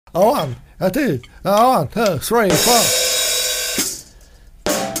One, two, 1, 2, 3, 4.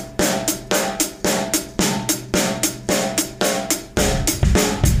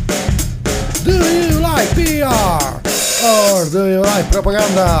 Do you like PR? Or do you like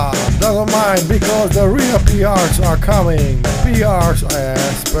propaganda? Doesn't mind because the real PRs are coming. PRs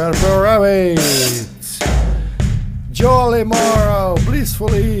as Purple Rabbits. Jolly morrow,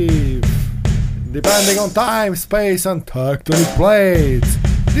 blissful eve. Depending on time, space and tectonic plates.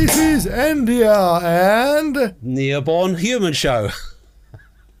 This is India and... Neoborn Human Show.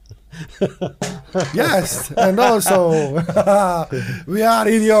 Yes, and also we are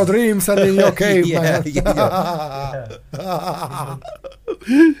in your dreams and in your cave, man.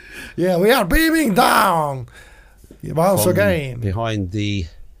 Yeah, we are beaming down once again behind the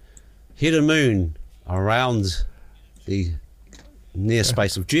hidden moon around the near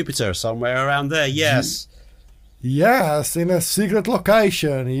space of Jupiter, somewhere around there. Yes. Yes, in a secret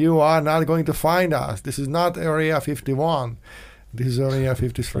location. You are not going to find us. This is not Area 51. This is Area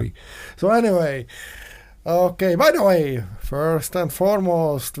 53. So anyway, okay, by the way, first and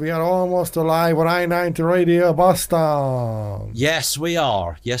foremost, we are almost alive on I-90 Radio Boston. Yes, we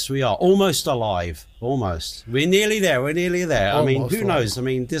are. Yes, we are. Almost alive. Almost. We're nearly there. We're nearly there. Almost I mean, who alive. knows? I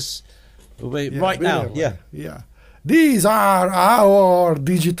mean, this... right now, yeah. Yeah. These are our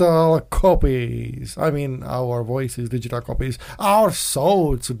digital copies. I mean, our voices, digital copies. Our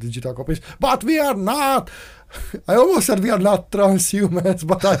souls, digital copies. But we are not... I almost said we are not transhumans,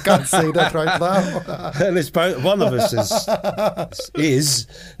 but I can't say that right now. At least one of us is.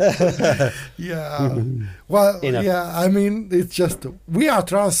 Yeah. Well, yeah, I mean, it's just, we are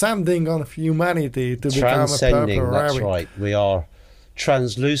transcending on humanity to become a purple rabbit. That's right. We are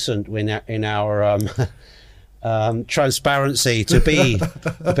translucent in our transparency to be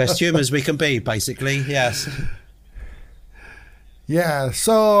the best humans we can be, basically. Yes. Yeah,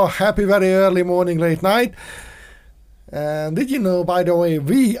 so happy very early morning, late night. And did you know, by the way,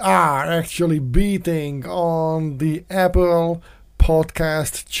 we are actually beating on the Apple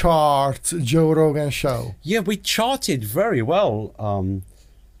podcast charts Joe Rogan show. Yeah, we charted very well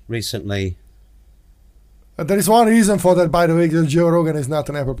recently. There is one reason for that, by the way, that Joe Rogan is not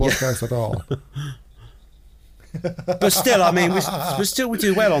an Apple podcast at all. But still, I mean, we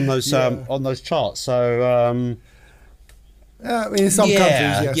do well on those charts. So. In some countries,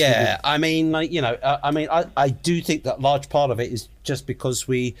 yes. Yeah. I mean, like, I do think that large part of it is just because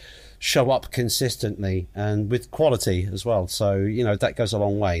we show up consistently and with quality as well. So, that goes a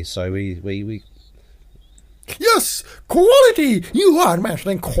long way. So we Yes, quality! You are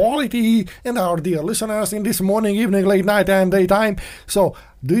mentioning quality and our dear listeners in this morning, evening, late night and daytime. So,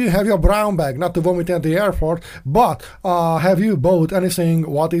 do you have your brown bag, not to vomit at the airport, but have you bought anything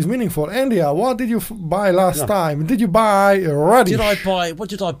what is meaningful? India, what did you buy last time? Did you buy radish? What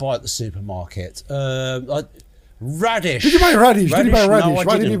did I buy at the supermarket? Radish. Did you buy radish? Did you buy radish? No,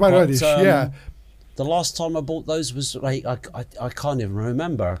 Why didn't you buy radish? Yeah. The last time I bought those was like, I can't even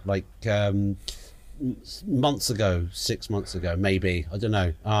remember, like months ago, 6 months ago, maybe. I don't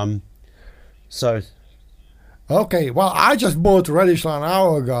know. Okay, well, I just bought radish an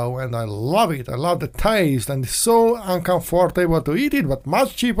hour ago, and I love it. I love the taste, and it's so uncomfortable to eat it, but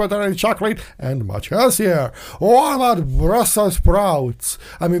much cheaper than chocolate and much healthier. What about Brussels sprouts?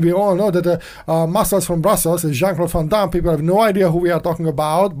 I mean, we all know that the muscles from Brussels is Jean-Claude Van Damme. People have no idea who we are talking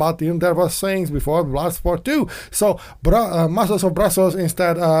about, but there were sayings before, Bloodsport too. So, muscles of Brussels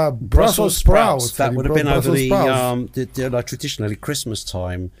instead, Brussels sprouts. That would have been over the traditionally Christmas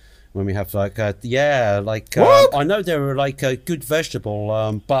time. When we have I know they're like a good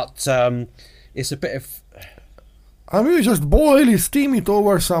vegetable, but it's a bit of. I mean, you just boil it, steam it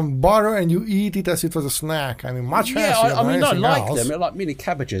over some butter, and you eat it as it was a snack. I mean, much healthier than anything else. I like them. They're like mini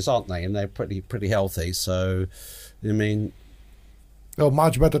cabbages, aren't they? And they're pretty healthy. So, I mean,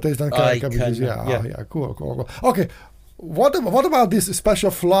 much better taste than cabbages. Yeah, cool. Okay. What about this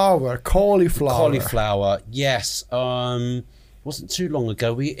special flower, cauliflower? Cauliflower, yes. Wasn't too long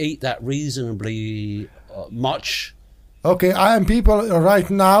ago. We eat that reasonably much. Okay, I am people right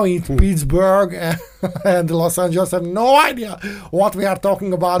now in Pittsburgh and Los Angeles have no idea what we are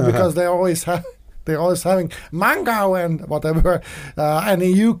talking about because they're always having mango and whatever. And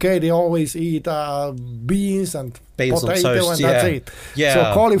in UK they always eat beans and potato on toast, and that's it. Yeah,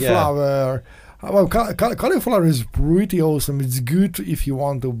 so cauliflower. Yeah. Well, cauliflower is pretty awesome. It's good if you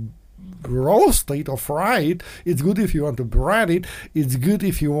want to roast it or fry it. It's good if you want to bread it. It's good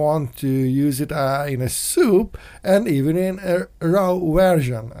if you want to use it in a soup and even in a raw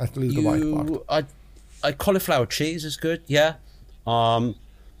version, at least the white part. Cauliflower cheese is good, yeah. But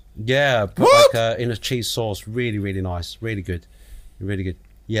like in a cheese sauce, really, really nice, really good, really good.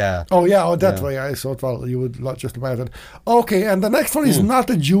 Yeah. Oh yeah, oh that Yeah. way. I thought, well, you would not just imagine. Okay, and the next one is not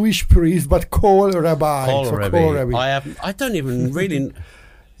a Jewish priest, but kohlrabi. So kohlrabi. I don't even really.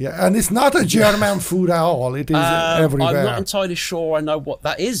 Yeah, and it's not a German food at all. It is everywhere. I'm not entirely sure I know what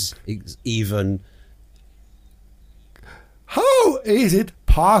that is even. How is it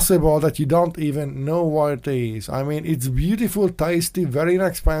possible that you don't even know what it is? I mean, it's beautiful, tasty, very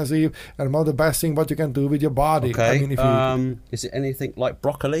inexpensive, and one of the best thing what you can do with your body. Okay. I mean, if you, is it anything like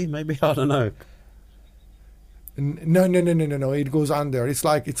broccoli? Maybe, I don't know. No. It goes under. It's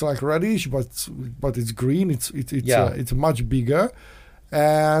like radish, but it's green. It's much bigger,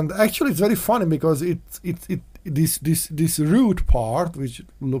 and actually it's very funny because this root part, which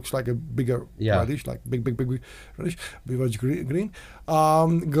looks like a bigger radish, like big radish, big green,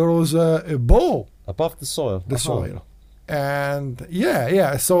 grows a bowl Above the soil. soil. And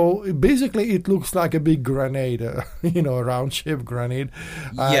so basically it looks like a big grenade, a round shaped grenade.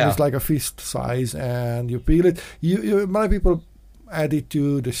 It's like a fist size, and you peel it. Many people add it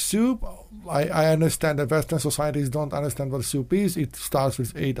to the soup. I understand that Western societies don't understand what soup is. It starts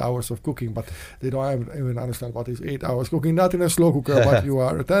with 8 hours of cooking, but they don't even understand what is 8 hours cooking. Not in a slow cooker, but you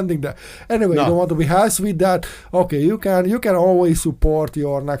are attending that. Anyway, you don't want to be harsh with that. Okay, you can always support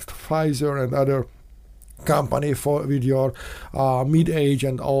your next Pfizer and other company with your mid-age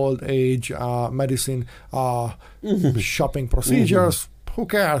and old age medicine shopping procedures. Who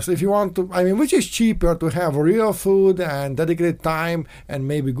cares? If you want to, I mean, which is cheaper, to have real food and dedicated time and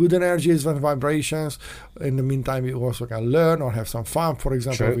maybe good energies and vibrations. In the meantime, you also can learn or have some fun, for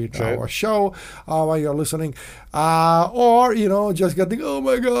example, with our show while you're listening. Or, just getting, oh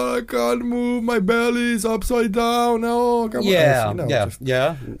my God, I can't move, my belly is upside down. No, come on.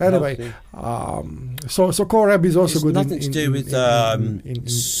 Anyway, so kohlrabi is also good. Nothing to do with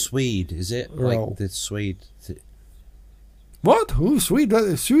Swede, is it? Like the Swede. What? Who?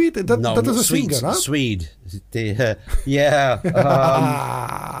 Swede? Swede? That is a Swede, singer, huh? Swede.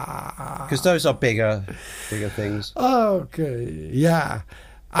 Because those are bigger things. Okay, yeah.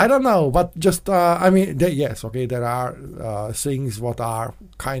 I don't know, but just, there are things what are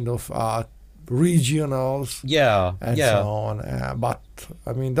kind of regionals and so on. But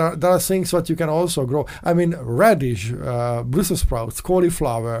I mean, there are things what you can also grow. I mean, radish, Brussels sprouts,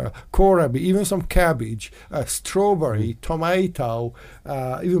 cauliflower, kohlrabi, even some cabbage, strawberry, tomato,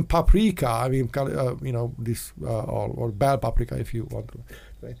 even paprika. I mean, this or bell paprika if you want to.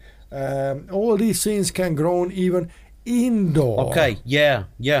 All these things can grow even indoor. Okay. Yeah.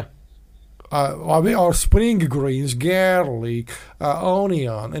 Or spring greens, garlic,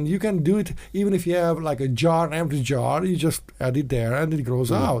 onion, and you can do it even if you have like an empty jar. You just add it there and it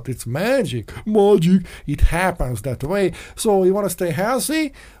grows out. It's magic. It happens that way. So you want to stay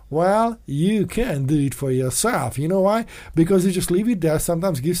healthy? Well, you can do it for yourself. You know why? Because you just leave it there,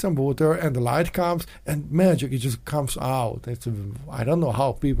 sometimes give some water, and the light comes, and magic, it just comes out. I don't know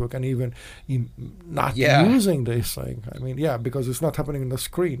how people can even not using this thing. I mean, because it's not happening on the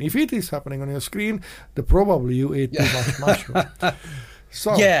screen. If it is happening on your screen, then probably you ate too much mushroom.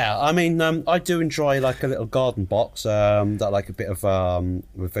 So, I mean, I do enjoy like a little garden box that like a bit of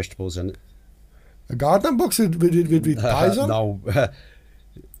with vegetables in it. A garden box with pies on? No.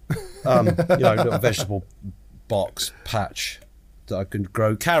 Little vegetable box patch that I can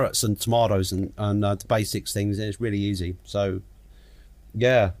grow carrots and tomatoes and the basics things, and it's really easy. So,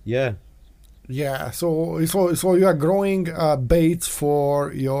 yeah. So you are growing baits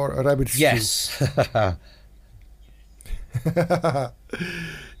for your rabbit stew. Yes.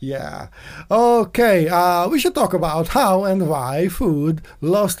 Yeah. Okay. We should talk about how and why food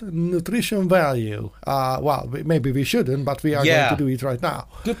lost nutrition value. Well, maybe we shouldn't, but we are going to do it right now.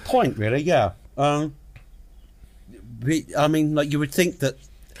 Good point, really. Yeah. I mean, like you would think that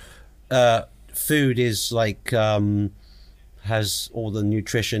food is like has all the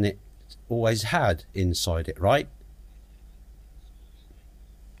nutrition it always had inside it, right?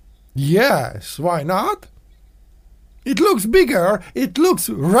 Yes. Why not? It looks bigger. It looks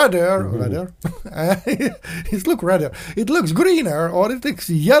redder. It looks greener, or it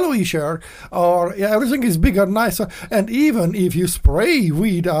looks yellowisher, or everything is bigger, nicer. And even if you spray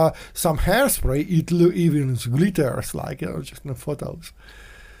with some hairspray, it even glitters like just in the photos.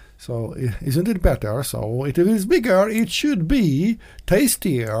 So isn't it better? So it is bigger. It should be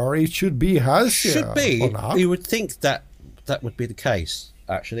tastier. It should be healthier. Should be. You would think that would be the case.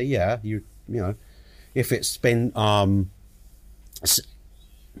 Actually, yeah. You know. If it's been, I want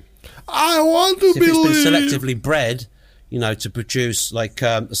to believe. If it's been selectively bred, to produce like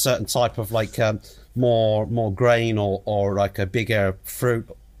a certain type of like more grain or like a bigger fruit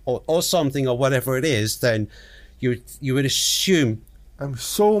or something or whatever it is, then you would assume I'm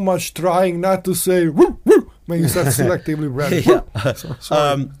so much trying not to say woo woo when you start selectively branding. Yeah.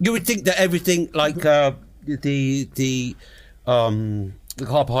 Sorry. You would think that everything like the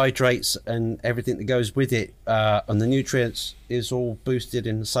carbohydrates and everything that goes with it and the nutrients is all boosted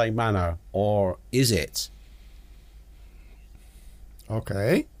in the same manner, or is it?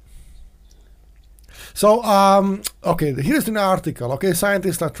 Okay. So, okay, here's an article. Okay,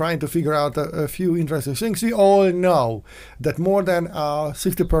 scientists are trying to figure out a few interesting things. We all know that more than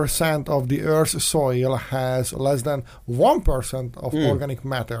 60% of the Earth's soil has less than 1% of organic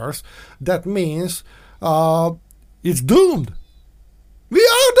matters. That means it's doomed. We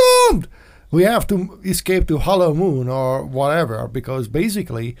are doomed. We have to escape to Hollow Moon or whatever, because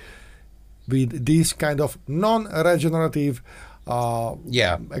basically, with this kind of non-regenerative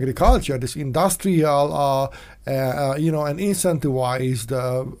agriculture, this industrial, and incentivized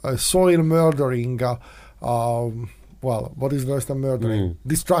soil murdering. What is the rest of murdering?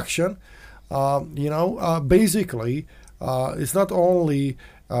 Destruction. Basically, it's not only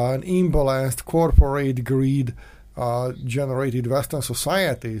an imbalanced corporate greed generated Western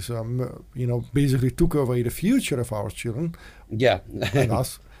societies. Basically took away the future of our children. And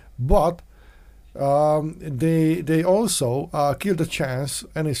us, but. They also kill the chance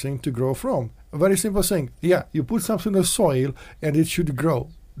anything to grow from. A very simple thing. Yeah, you put something in the soil and it should grow.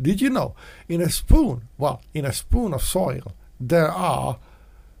 Did you know? In a spoon of soil, there are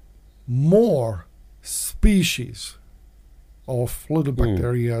more species of little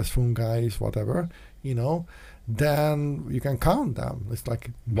bacteria, fungi, whatever, than you can count them. It's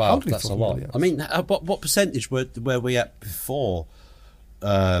like that's a lot. Millions. I mean, what percentage were we at before?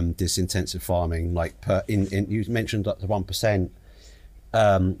 This intensive farming, like you mentioned up to 1%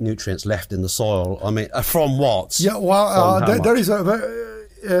 nutrients left in the soil. I mean, from what? Yeah, there is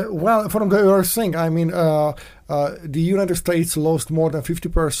from the Earth thing. I mean, the United States lost more than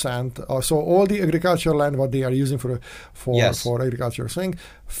 50%. So all the agricultural land what they are using for agriculture thing,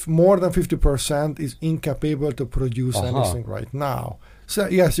 more than 50% is incapable to produce anything right now. So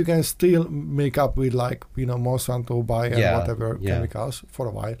yes, you can still make up with Monsanto, Bayer, and whatever chemicals for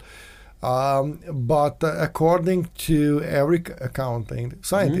a while. But according to every accounting,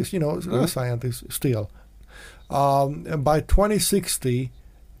 scientists, scientists still, by 2060,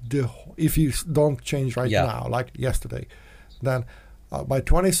 if you don't change now, like yesterday, then by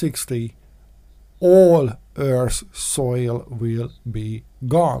 2060, all Earth's soil will be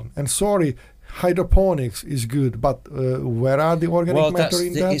gone. And sorry, hydroponics is good, but where are the organic matter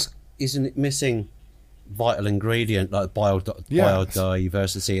in that? Isn't it missing vital ingredient like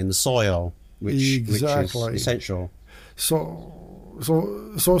biodiversity in the soil, which is essential? So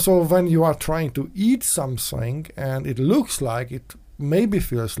when you are trying to eat something and it looks like it maybe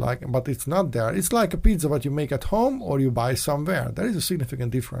feels like, but it's not there. It's like a pizza what you make at home or you buy somewhere. There is a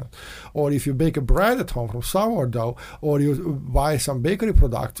significant difference. Or if you bake a bread at home from sourdough or you buy some bakery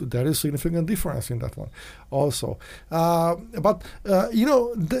product, there is a significant difference in that one also. But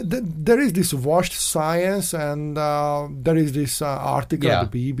there is this washed science, and there is this article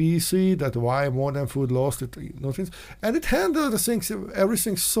at the BBC that why modern food lost it, and it handled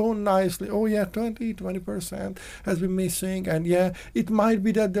everything so nicely. Oh yeah, 20% has been missing, and it might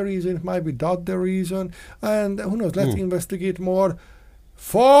be that the reason, it might be that the reason, and who knows, let's investigate more.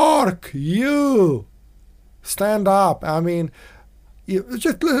 Fork you! Stand up. I mean,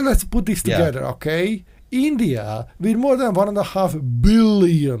 let's put this together, okay? India, with more than 1.5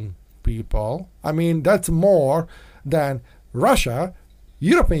 billion people, I mean, that's more than Russia,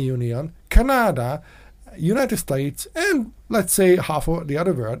 European Union, Canada, United States, and let's say half of the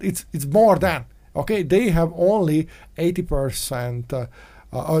other world. It's more than. Okay, they have only 80%,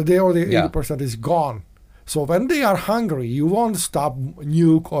 80% is gone. So when they are hungry, you won't stop,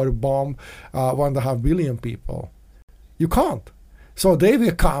 nuke or bomb 1.5 billion people. You can't. So they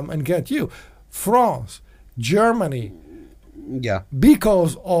will come and get you. France, Germany,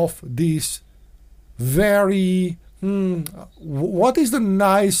 because of this very, what is the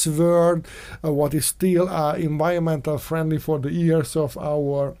nice word, what is still environmental friendly for the ears of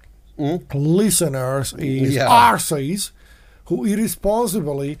our listeners is arses, who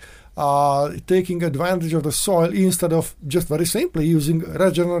irresponsibly taking advantage of the soil instead of just very simply using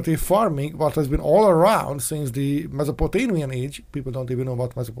regenerative farming, what has been all around since the Mesopotamian age. People don't even know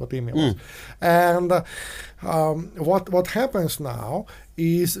what Mesopotamia was. And what happens now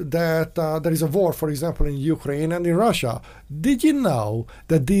is that there is a war, for example, in Ukraine and in Russia. Did you know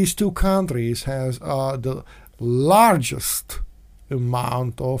that these two countries has the largest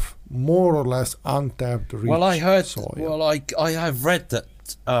amount of more or less untapped rich soil? Well, I have read that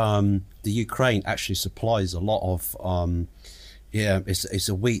the Ukraine actually supplies a lot of Yeah, it's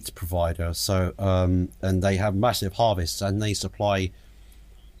a wheat provider. So and they have massive harvests, and they supply.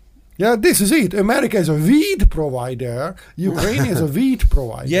 Yeah, this is it. America is a wheat provider. Ukraine is a wheat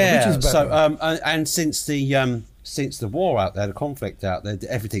provider. Yeah. Which is better. So and since the war out there, the conflict out there,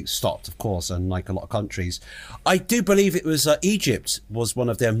 everything stopped, of course, and like a lot of countries, I do believe it was Egypt was one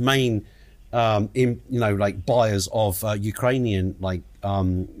of their main, like buyers of Ukrainian like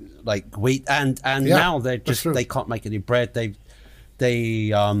wheat, and now they can't make any bread.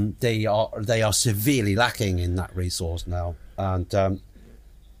 They are severely lacking in that resource now, and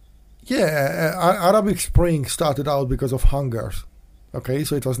Arabic Spring started out because of hunger. Okay,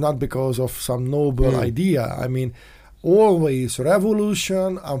 so it was not because of some noble idea. I mean, always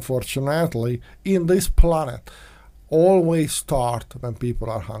revolution, unfortunately, in this planet, always start when people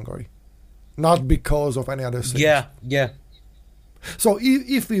are hungry, not because of any other thing. Yeah. So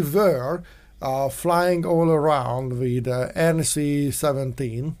if we were flying all around with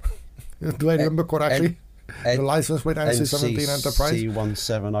NC-17, do I remember correctly? The license plate NC-17 Enterprise?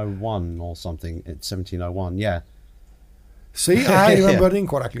 C-1701 or something. It's 1701, yeah. See, I remember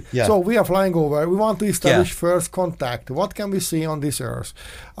incorrectly. Yeah. So we are flying over. We want to establish first contact. What can we see on this Earth?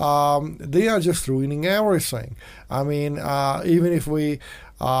 They are just ruining everything. I mean, even if we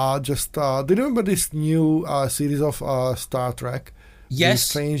do you remember this new series of Star Trek? Yes.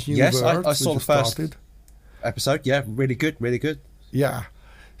 Strange New Worlds, I saw the first episode. Yeah, really good. Yeah.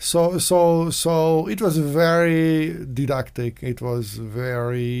 So it was very didactic. It was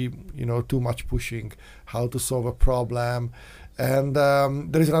very, too much pushing how to solve a problem. And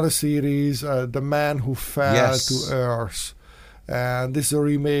there is another series, The Man Who Fell to Earth. And this is a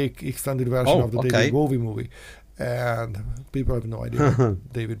remake, extended version of the David Bowie movie. And people have no idea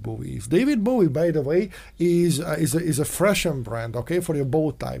what David Bowie is. David Bowie, by the way, is a fashion brand, okay, for your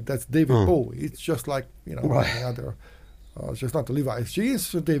bow type. That's David Bowie. It's just like, any other... it's just not the Levi's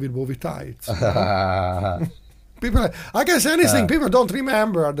jeans, David Bowie tights. People, I guess anything. People don't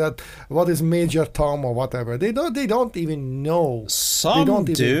remember that what is Major Tom or whatever. They don't even know. Some they don't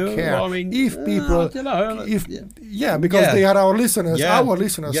do. even care. Well, I mean, if people, because they are our listeners. Yeah. Our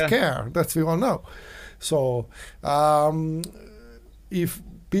listeners care. That's we all know. So if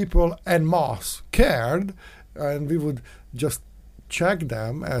people en masse cared, and we would just check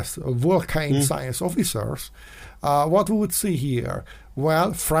them as volcane science officers. What we would see here?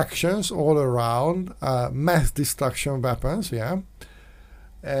 Well, fractions all around, mass destruction weapons,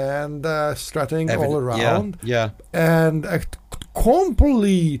 and strutting all around, and a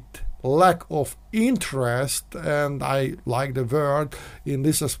complete lack of interest, and I like the word in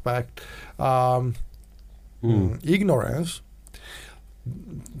this aspect, ignorance,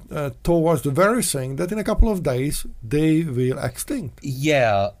 towards the very thing that in a couple of days they will extinct.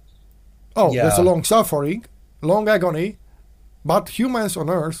 There's a long suffering, long agony, but humans on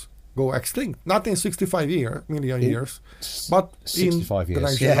Earth go extinct. Not in 65 million years, but 65 in years. the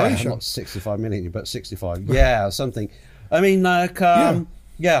next generation. Not 65 million, but 65. Something. I mean, like, And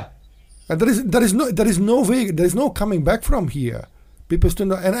there is no way, there is no coming back from here. People still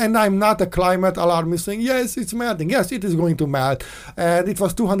know, and I'm not a climate alarmist saying, yes, it's melting. Yes, it is going to melt. And it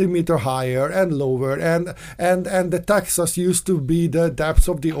was 200 meters higher and lower. And the Texas used to be the depths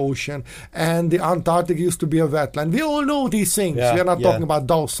of the ocean. And the Antarctic used to be a wetland. We all know these things. We are not talking about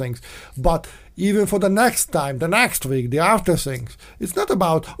those things. But even for the next time, the next week, the after things, it's not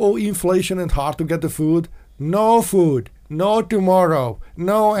about, inflation and hard to get the food. No food. No tomorrow.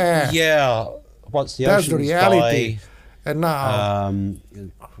 No air. Yeah. Once the That's the reality. Die, and now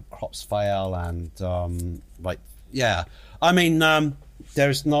crops fail, and I mean,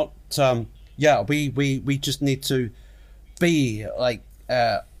 there's not. We just need to be like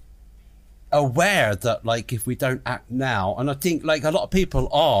aware that like if we don't act now, and I think like a lot of people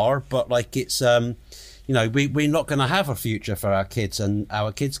are, but like it's we're not going to have a future for our kids and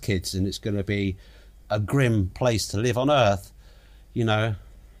our kids' kids, and it's going to be a grim place to live on Earth,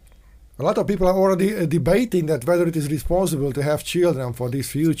 A lot of people are already debating that whether it is responsible to have children for this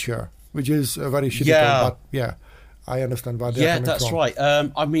future, which is very shitty. But I understand why they're coming that's from. right.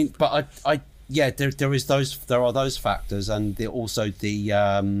 I mean, but there are those factors, and also the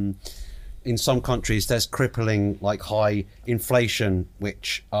in some countries there's crippling like high inflation,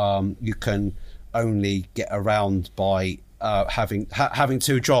 which you can only get around by having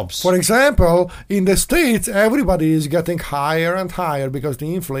two jobs. For example, in the States, everybody is getting higher and higher because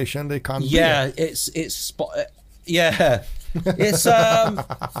the inflation they can't. It's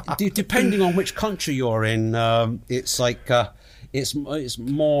depending on which country you're in. It's like it's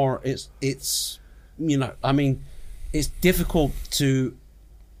I mean, it's difficult to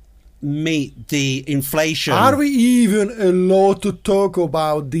meet the inflation. Are we even allowed to talk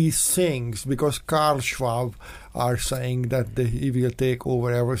about these things? Because Carl Schwab are saying that he will take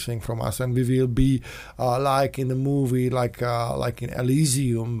over everything from us, and we will be like in the movie, like in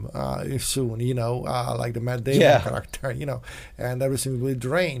Elysium soon, like the Matt Damon character, and everything will be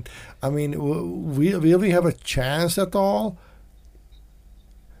drained. I mean, will we have a chance at all?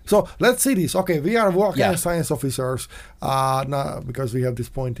 So let's see this. Okay, we are working science officers now because we have these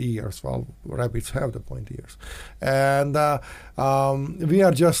pointy ears. Well, rabbits have the pointy ears. And we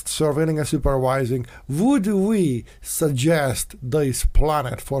are just surveilling and supervising. Would we suggest this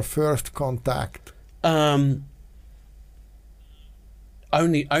planet for first contact?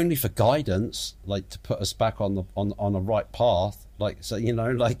 Only for guidance, like to put us back on the right path. Like, so,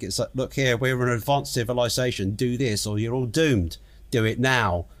 like it's like, look here, we're an advanced civilization. Do this or you're all doomed. Do it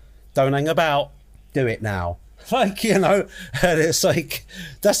now. Don't hang about. Do it now. Like, and it's like,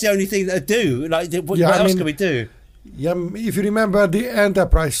 that's the only thing they do. Like, what else can we do? Yeah, if you remember the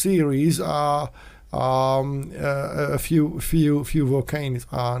Enterprise series, a few volcanoes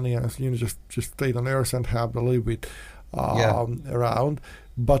just stayed on Earth and helped a little bit around.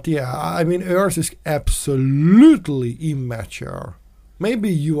 But I mean, Earth is absolutely immature. Maybe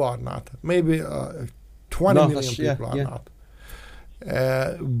you are not. Maybe 20 million people are not.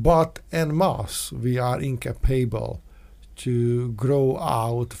 But en masse, we are incapable to grow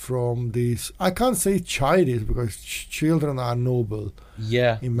out from this. I can't say childish because children are noble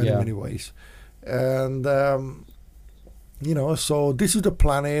in many ways. And, so this is the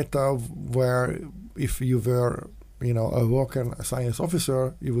planet where if you were, a Vulcan science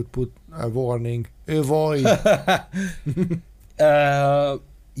officer, you would put a warning, avoid. And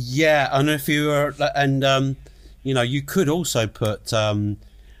if you were, you could also put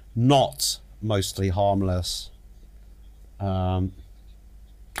not mostly harmless. You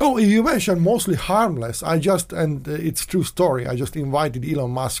mentioned mostly harmless. It's true story. I just invited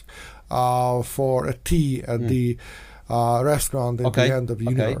Elon Musk for a tea at the restaurant at the end of the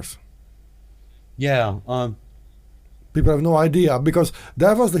universe. Yeah. People have no idea because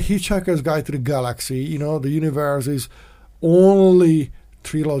that was the Hitchhiker's Guide to the Galaxy. The universe is only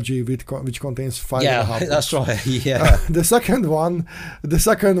trilogy which contains 5 and a half books. That's right. Yeah. The second one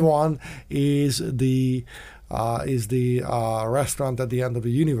is the restaurant at the end of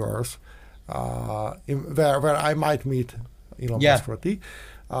the universe, where I might meet Elon Musk for tea.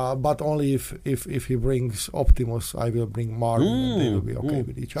 But only if he brings Optimus, I will bring Marvin, and they will be okay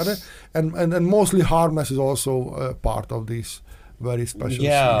with each other. And mostly harmless is also part of this very special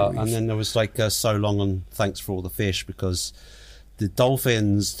series. And then there was like so long and thanks for all the fish, because the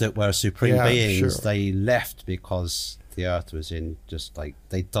dolphins that were supreme beings, they left because the Earth was in just like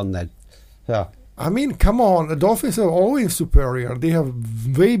they'd done their. Yeah. I mean, come on, the dolphins are always superior. They have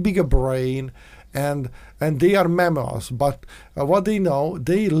way bigger brain. And they are mammals, but what they know,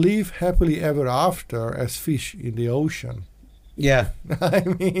 they live happily ever after as fish in the ocean. Yeah. I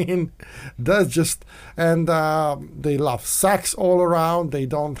mean, that's just, and they love sex all around. They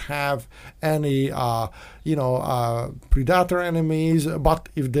don't have any, predator enemies. But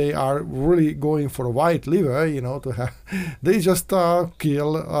if they are really going for a white liver, to have, they just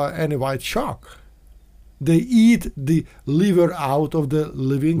kill any white shark. They eat the liver out of the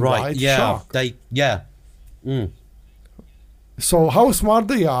living white shark. So how smart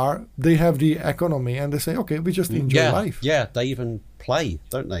they are, they have the economy, and they say, okay, we just enjoy life. Yeah, they even play,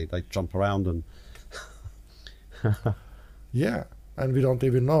 don't they? They jump around and... Yeah, and we don't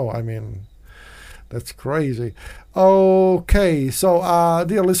even know. I mean, that's crazy. Okay, so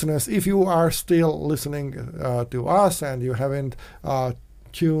dear listeners, if you are still listening to us and you haven't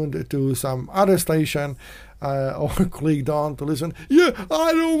tuned to some other station or clicked on to listen,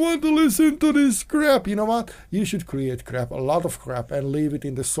 I don't want to listen to this crap. You know what? You should create crap, a lot of crap, and leave it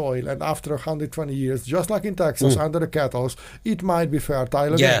in the soil. And after 120 years, just like in Texas, under the kettles, it might be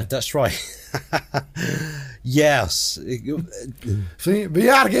fertile again. Yeah, that's right. Yes. See, we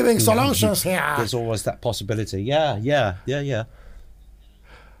are giving solutions here. There's always that possibility. Yeah.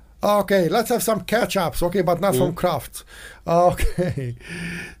 Okay, let's have some catch-ups, okay, but not from Kraft. Okay,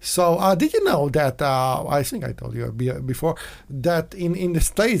 so did you know that, I think I told you before, that in the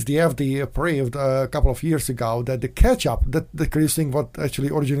States, the FDA approved a couple of years ago that the ketchup, that the crazy thing what actually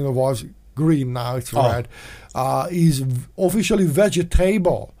originally was green, now it's red, is officially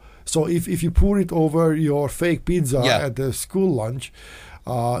vegetable. So if you pour it over your fake pizza at the school lunch,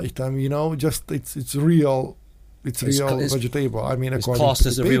 it's real... It's real vegetable. I mean, it's classed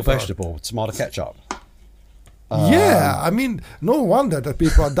as a real vegetable. Tomato ketchup. I mean, no wonder that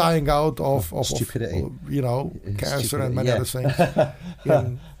people are dying out of stupidity. Cancer and many other things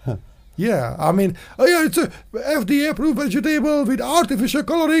Yeah, I mean, oh yeah, it's a FDA-approved vegetable with artificial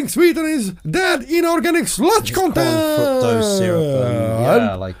coloring, sweeteners, dead inorganic sludge content. Fructose syrup.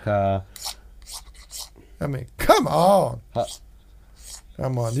 Yeah, like. I mean, come on.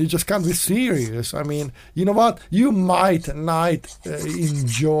 Come on, you just can't be serious. I mean, you know what? You might not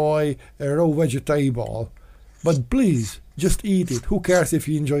enjoy a raw vegetable, but please, just eat it. Who cares if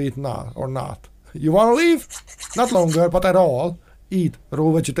you enjoy it or not? You want to live? Not longer, but at all. Eat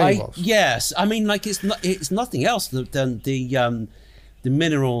raw vegetables. Yes, I mean, like it's nothing else than the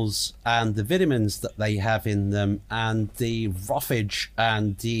minerals and the vitamins that they have in them, and the roughage,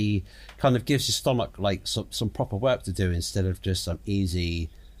 and the kind of gives your stomach like some proper work to do instead of just some easy.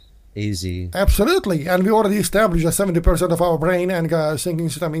 Absolutely, and we already established that 70% of our brain and thinking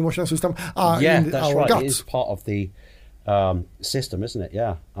system, emotional system are in that's our right. guts. It is part of the system, isn't it?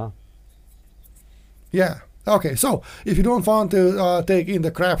 Yeah. Yeah. Okay, so if you don't want to take in the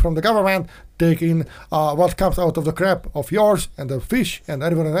crap from the government, take in what comes out of the crap of yours and the fish and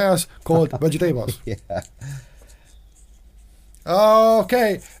everyone else called vegetables. Yeah.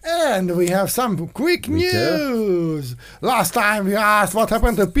 Okay, and we have some quick news. Last time we asked what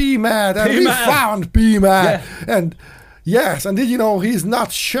happened to PMAD, and we found PMAD. Yeah. And yes, and did you know he's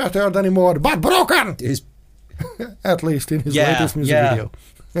not shattered anymore, but broken? At least in his latest music video.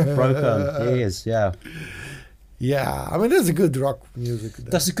 Broken, he is, yeah. Yeah, I mean, that's a good rock music.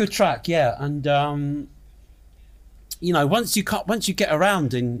 That's a good track, yeah. And you know, once you get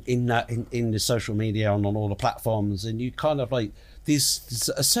around in the social media and on all the platforms, and you kind of like these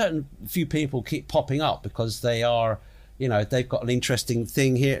a certain few people keep popping up because they are, you know, they've got an interesting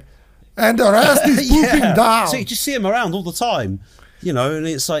thing here, and the rest is pooping down. So you just see them around all the time. You know, and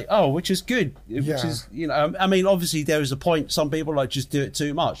it's like, oh, which is good. Which is, you know, I mean, obviously there is a point. Some people like just do it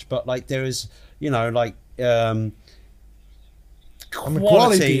too much, but like there is, you know, like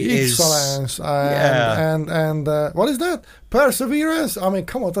quality is excellence and what is that? Perseverance. I mean,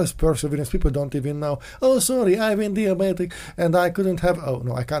 come on, that's perseverance. People don't even know. Oh, sorry, I've been diabetic and I couldn't have. Oh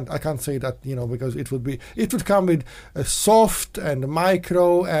no, I can't say that. You know, because it would come with a soft and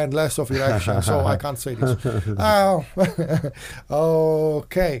micro and less of erection. So I can't say this.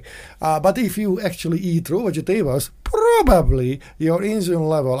 Okay, but if you actually eat raw vegetables, probably your insulin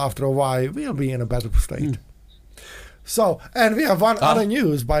level after a while will be in a better state. So, and we have one other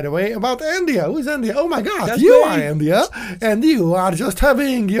news, by the way, about India. Who's India? Oh my God, you are India, and you are just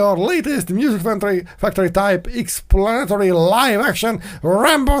having your latest Music Factory type explanatory live action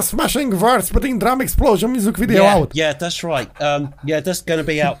Rambo smashing word spitting drum explosion music video out. Yeah, that's right. That's going to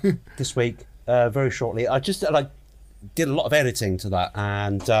be out this week, very shortly. I just did a lot of editing to that,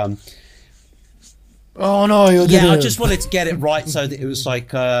 and oh no, you didn't. Yeah, I just wanted to get it right so that it was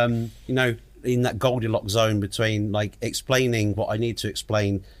like you know, in that Goldilocks zone between like explaining what I need to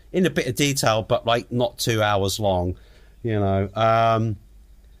explain in a bit of detail, but like not 2 hours long, you know.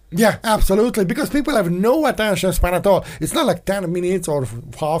 Yeah, absolutely, because people have no attention span at all. It's not like 10 minutes or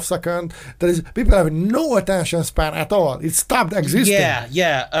half second. People have no attention span at all. It stopped existing.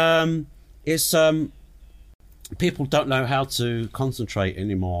 It's people don't know how to concentrate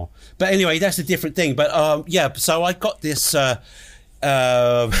anymore. But anyway, that's a different thing. But so I got this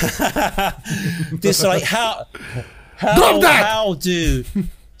this like how do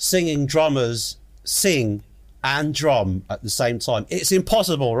singing drummers sing and drum at the same time? It's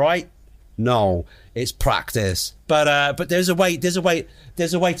impossible, right? No, it's practice. But there's a way to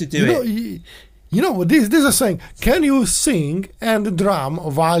do it. You know, this is a saying. Can you sing and drum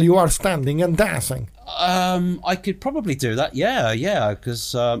while you are standing and dancing? I could probably do that. Yeah,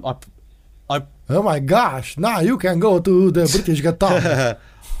 because Oh my gosh! Now you can go to the British Got Talent.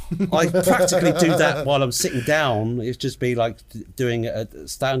 I practically do that while I'm sitting down. It's just be like doing a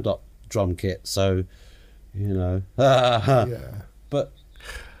stand-up drum kit. So, you know. Yeah. But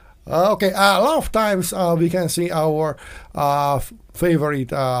okay, a lot of times we can see our favorite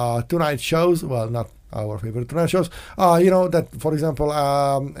Tonight shows. Well, not our favorite Tonight shows. You know that, for example,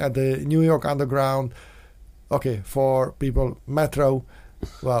 at the New York Underground. Okay, for people, Metro.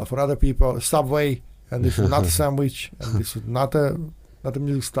 Well, for other people, Subway, and this is not a sandwich, and this is not a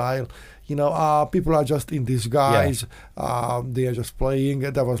music style. You know, people are just in disguise. Yeah. They are just playing.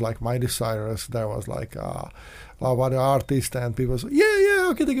 There was like Miley Cyrus. There was like other artists, and people say,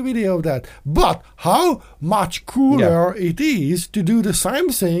 okay, take a video of that. But how much cooler it is to do the same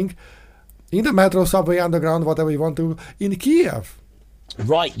thing in the Metro, Subway, Underground, whatever you want to, in Kiev.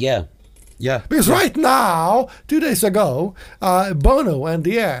 Right, yeah. Yeah. Because right now, 2 days ago, Bono and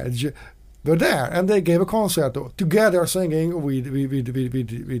The Edge were there, and they gave a concert together, singing with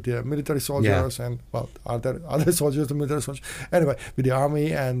military soldiers and other soldiers, the military soldiers. Anyway, with the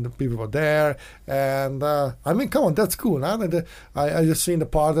army, and people were there, and I mean, come on, that's cool. Huh? And I just seen the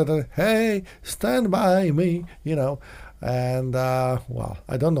part that hey, stand by me, and well,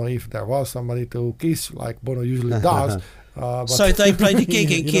 I don't know if there was somebody to kiss like Bono usually does. So they played a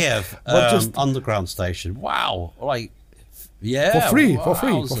gig in Kiev, underground station. Wow, like. Yeah, for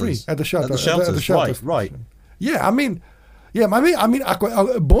free at the shelter. At the shelters. Right. Yeah, I mean,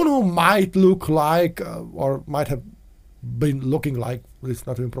 Bono might look like, or might have been looking like, it's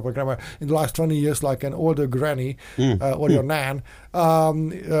not even proper grammar, in the last 20 years like an older granny or your nan,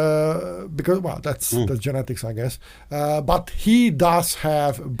 because, well, that's genetics, I guess. But he does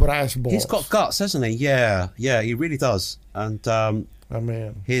have brass balls. He's got guts, hasn't he? Yeah, he really does. And I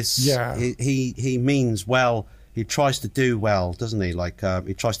mean, he means well. He tries to do well, doesn't he? Like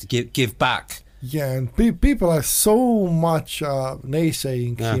he tries to give back. Yeah, and people are so much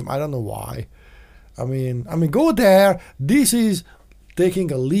naysaying him. I don't know why. I mean, go there. This is taking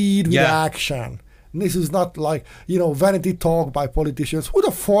a lead with action. This is not like, vanity talk by politicians. Who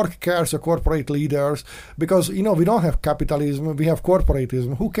the fuck cares, corporate leaders? Because, we don't have capitalism. We have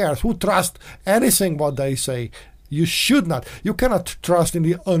corporatism. Who cares? Who trusts anything what they say? You should not. You cannot trust in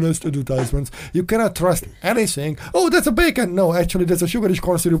the honest advertisements. You cannot trust anything. Oh, that's a bacon. No, actually, that's a sugary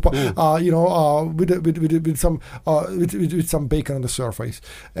corn syrup. With some bacon on the surface,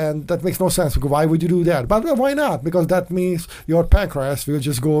 and that makes no sense. Why would you do that? But why not? Because that means your pancreas will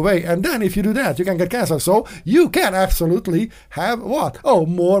just go away, and then if you do that, you can get cancer. So you can absolutely have what? Oh,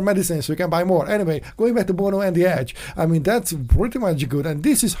 more medicine, so you can buy more. Anyway, going back to Bono and the Edge. I mean, that's pretty much good, and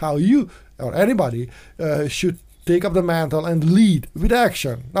this is how you or anybody should take up the mantle and lead with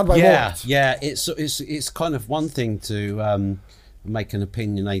action, not by words. Yeah, it's kind of one thing to make an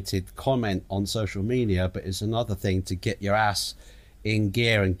opinionated comment on social media, but it's another thing to get your ass in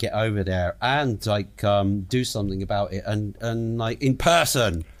gear and get over there and do something about it and like in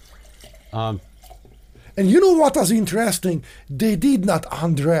person. And you know what was interesting? They did not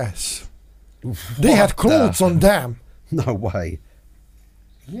undress. They had clothes on them. No way.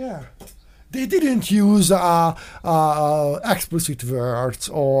 Yeah. They didn't use explicit words,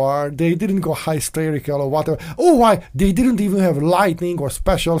 or they didn't go hysterical or whatever. Oh, why? They didn't even have lighting or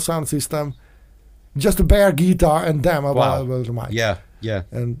special sound system. Just a bare guitar and them about the mic. Yeah.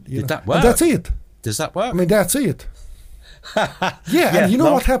 And did that work? And that's it. Does that work? I mean, that's it. And you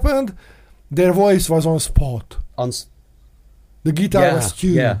know what happened? Their voice was on spot. The guitar was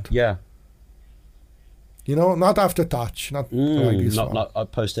tuned. Yeah. Not after touch, not like this one.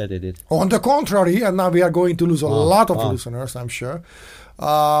 Not post-edited. On the contrary, and now we are going to lose a lot of listeners, I'm sure.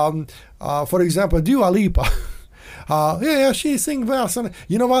 For example, Dua Lipa. She sings well. So,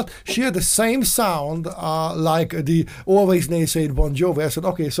 you know what? She had the same sound like the always naysayed Bon Jovi. I said,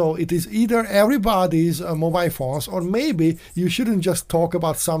 okay, so it is either everybody's mobile phones, or maybe you shouldn't just talk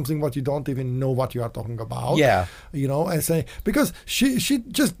about something what you don't even know what you are talking about. Yeah. And say, because she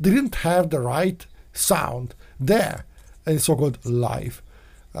just didn't have the right sound there in so-called live.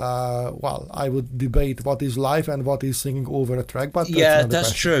 Well, I would debate what is live and what is singing over a track, but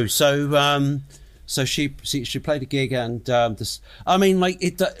that's true. So she played a gig, and live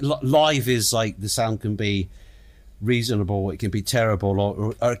is like the sound can be reasonable, it can be terrible,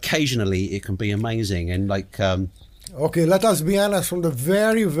 or occasionally it can be amazing, and okay, let us be honest. From the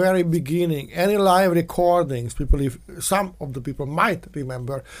very, very beginning, any live recordings, some of the people might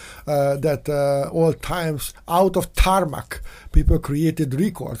remember that old times out of tarmac, people created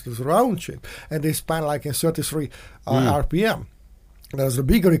records, this round trip, and they span like in 33 RPM. That was a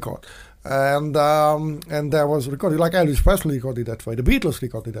big record. And there was recorded, like Elvis Presley recorded that way, the Beatles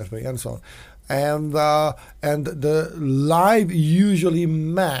recorded that way, and so on. And the live usually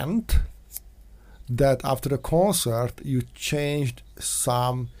meant that after a concert you changed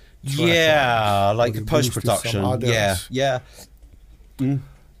some like post-production.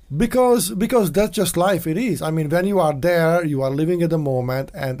 Because that's just life. It is. I mean, when you are there, you are living at the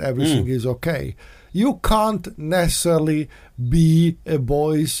moment, and everything is okay. You can't necessarily be a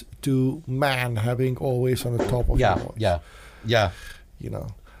voice to man, having always on the top of your voice. Yeah.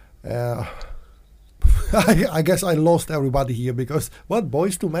 I guess I lost everybody here because what,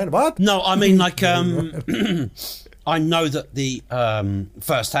 boys to men? What? No, I mean I know that the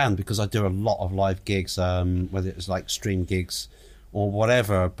firsthand, because I do a lot of live gigs, whether it's like stream gigs or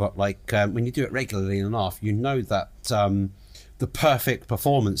whatever. But when you do it regularly enough, you know that the perfect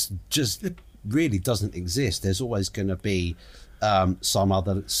performance just really doesn't exist. There's always going to be some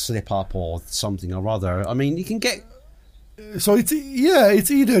other slip up or something or other. I mean, you can get So it's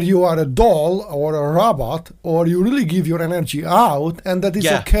either you are a doll or a robot, or you really give your energy out, and that is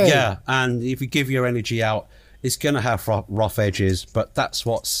okay. Yeah, and if you give your energy out, it's going to have rough edges, but that's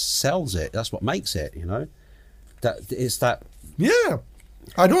what sells it. That's what makes it. That. Yeah.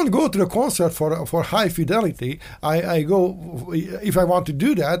 I don't go to the concert for high fidelity. I go, if I want to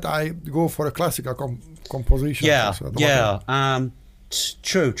do that, I go for a classical composition. Yeah.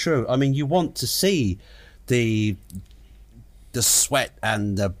 True. I mean, you want to see the sweat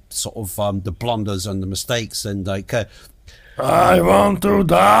and the sort of the blunders and the mistakes and like. I want to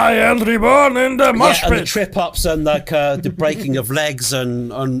die and reborn in the mosh pit. And the trip ups and like the breaking of legs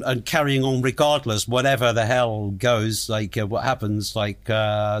and carrying on regardless, whatever the hell goes. Like what happens, like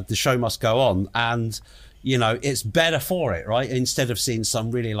the show must go on, and it's better for it, right? Instead of seeing some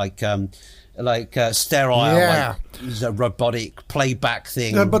really like sterile, like robotic playback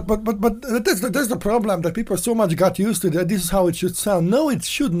thing. Yeah, but that's the problem, that people so much got used to that. This is how it should sound. No, it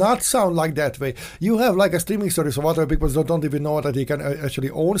should not sound like that way. You have like a streaming service of other people don't even know that they can actually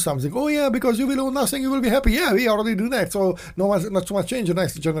own something. Oh yeah, because you will own nothing, you will be happy. Yeah, we already do that. So not so much change in the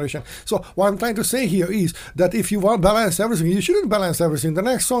next generation. So what I'm trying to say here is that if you want to balance everything, you shouldn't balance everything. The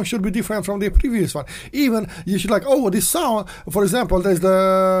next song should be different from the previous one. Even you should like, this sound, for example, there's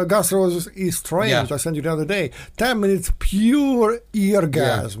the Guns N' Roses is Strange. I sent you the other day. 10 minutes pure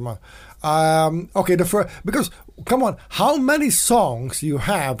eargasm. Okay, because come on, how many songs you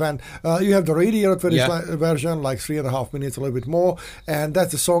have? And you have the radio version, like 3.5 minutes, a little bit more, and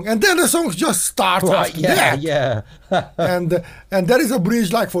that's the song. And then the songs just start after that. Yeah. and there is a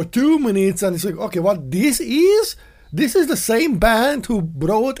bridge like for 2 minutes, and it's like, okay, what this is? This is the same band who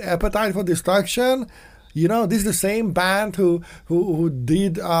wrote Appetite for Destruction. This is the same band who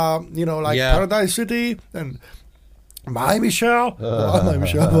did, Paradise City and My Michelle. My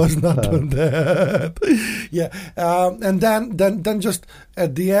Michelle was not on that. And then just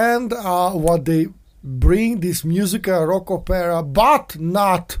at the end, what they bring this musical rock opera, but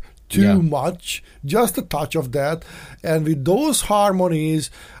not too much, just a touch of that. And with those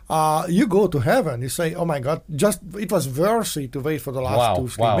harmonies, you go to heaven. You say, oh my God, it was worthy to wait for the last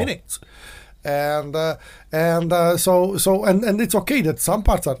 2-3 minutes. And it's okay that some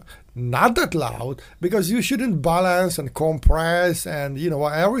parts are not that loud, because you shouldn't balance and compress and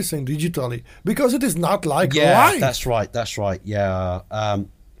everything digitally, because it is not like live. That's right.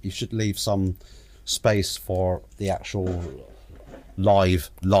 You should leave some space for the actual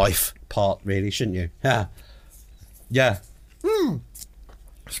live part, really, shouldn't you?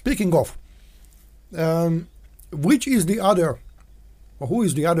 Speaking of, who is the other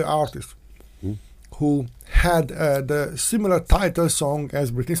artist who had the similar title song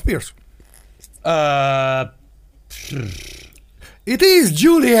as Britney Spears? It is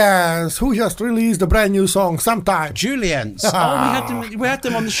Julians, who just released a brand new song sometime. Julians. We had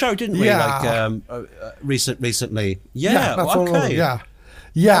them on the show, didn't we? Yeah. Like recently. Yeah. Okay.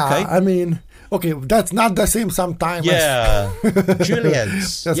 Okay. I mean, okay, that's not the same sometime. Yeah.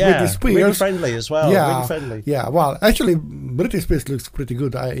 Julians. That's Britney Spears. Really friendly as well. Yeah. Really friendly. Yeah. Well, actually, Britney Spears looks pretty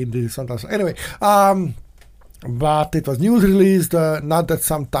good in this sometimes. Anyway, but it was news released not that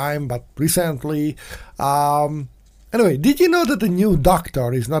sometime, but recently. Anyway, did you know that the new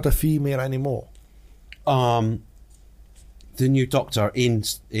Doctor is not a female anymore? The new Doctor in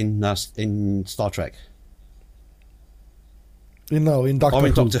Star Trek. In Doctor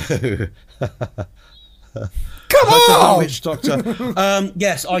Who. Doctor Who. Come on! Which Doctor?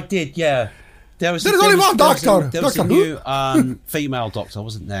 Yes, I did. Yeah, there's only one Doctor. There was a new female Doctor,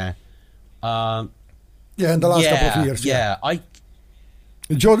 wasn't there? In the last couple of years. Yeah.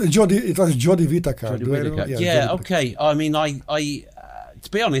 It was Jodie Whittaker. Okay. I mean, I to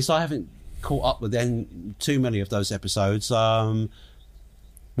be honest, I haven't caught up with too many of those episodes.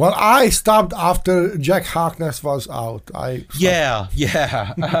 Well, I stopped after Jack Harkness was out. Yeah.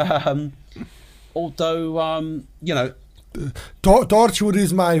 Although, Torchwood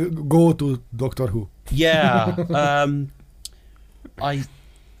is my go-to Doctor Who. Yeah.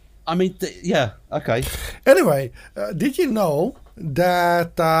 I mean, okay. Anyway, did you know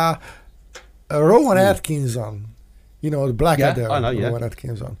that Rowan Atkinson, the Blackadder, Rowan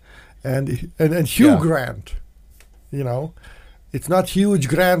Atkinson, and Hugh Grant, it's not Hugh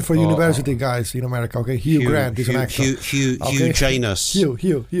Grant for university guys in America, okay? Hugh Grant is an actor. Hugh Janus. Hugh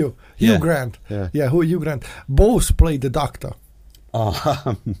Grant. Yeah, Hugh Grant. Both played the Doctor.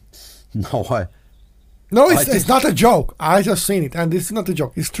 No, it's not a joke. I just seen it, and it's not a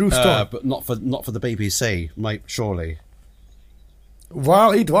joke. It's true story. But not for the BBC, mate. Surely.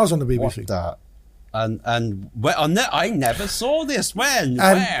 Well, it was on the BBC. What that? And I never saw this. When?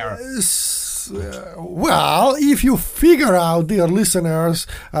 Where? Well, if you figure out, dear listeners,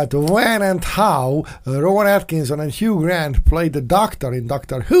 when and how Rowan Atkinson and Hugh Grant played the Doctor in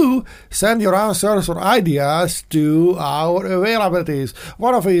Doctor Who, send your answers or ideas to our availabilities.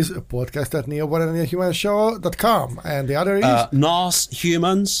 One of is podcast at neobornandhumanshow.com, and the other is NAS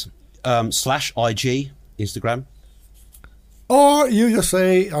Humans /IG Instagram. Or you just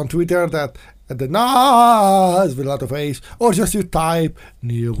say on Twitter that the NAS with a lot of A's, or just you type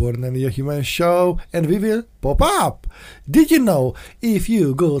Newborn and the Human Show and we will pop up. Did you know if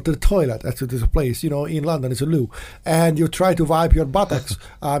you go to the toilet, actually there's a place, in London it's a loo, and you try to wipe your buttocks,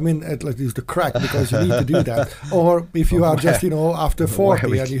 at least the crack, because you need to do that, or if you are just, after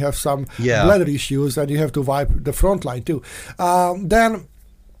 40 and you have some bladder issues and you have to wipe the front line too, then,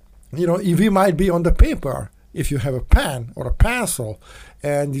 if you might be on the paper, if you have a pen or a pencil,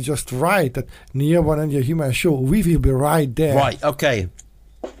 and you just write that near One and Your Human Show, we will be right there. Right, okay.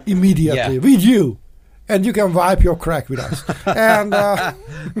 Immediately, with you. And you can wipe your crack with us. And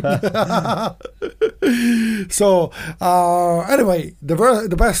so, anyway,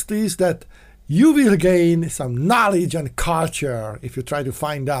 the best is that you will gain some knowledge and culture if you try to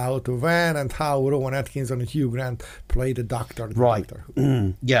find out when and how Rowan Atkinson and Hugh Grant played the Doctor. Right.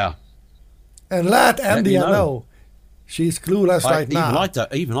 Yeah. And let Andia know. She's clueless right now.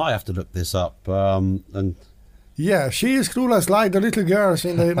 Even I have to look this up. And yeah, she is clueless like the little girls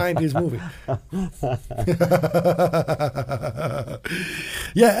in the 90s movie.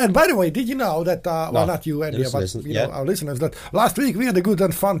 Yeah, and by the way, did you know that, not you, Andy, but our listeners, that last week we had a good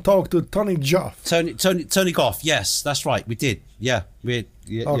and fun talk to Tony Goff. Tony Goff, yes, that's right, we did. Yeah,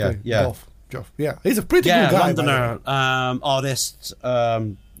 Goff. Yeah, he's a pretty good guy. Londoner, artist,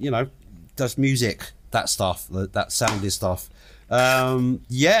 does music. That stuff, that soundy stuff.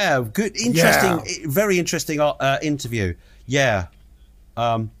 Good, interesting, very interesting interview. Yeah.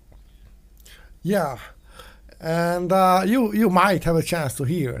 Yeah. And you might have a chance to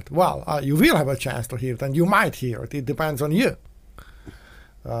hear it. Well, you will have a chance to hear it, and you might hear it. It depends on you,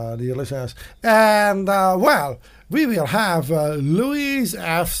 dear listeners. And, we will have Luis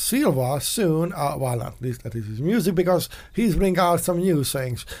F. Silva soon. At least that is his music, because he's bringing out some new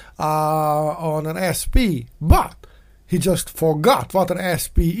things on an SP. But he just forgot what an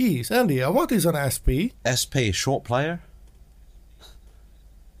SP is. Andy, what is an SP? SP, short player.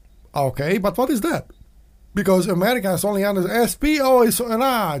 Okay, but what is that? Because Americans only understand SP. Oh, it's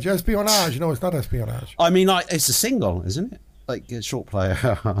espionage. No, it's not espionage. I mean, it's a single, isn't it? Like a short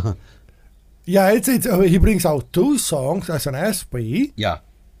player. Yeah, it's he brings out 2 songs as an SP. Yeah.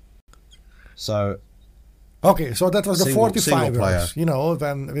 So. Okay, so that was the 45ers,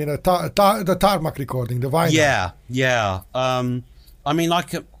 then the Tarmac recording, the vinyl. Yeah. I mean,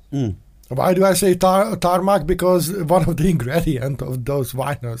 Why do I say tarmac? Because one of the ingredients of those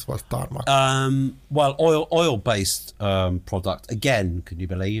vinyls was tarmac. Oil-based product. Again, can you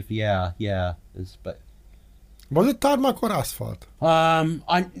believe? Yeah. Was it tarmac or asphalt?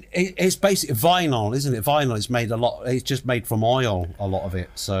 It's basically vinyl, isn't it? Vinyl is made it's just made from oil, a lot of it.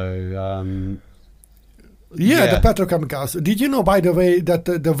 So, the petrochemicals. Did you know, by the way, that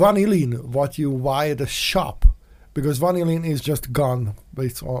the vanillin, what you buy at the shop, because vanillin is just gone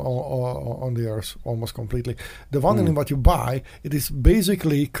based on the earth almost completely. The vanillin what you buy, it is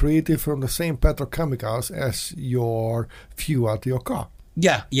basically created from the same petrochemicals as your fuel to your car.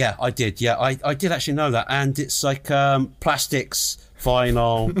 Yeah, I did. Yeah, I did actually know that, and it's like plastics,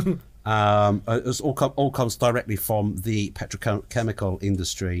 vinyl. It all comes directly from the petrochemical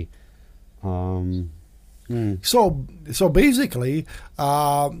industry. So basically,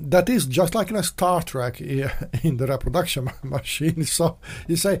 that is just like in a Star Trek in the reproduction machine. So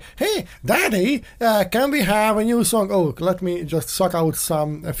you say, "Hey, Daddy, can we have a new song?" Oh, let me just suck out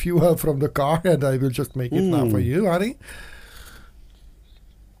some fuel from the car, and I will just make it now for you, honey.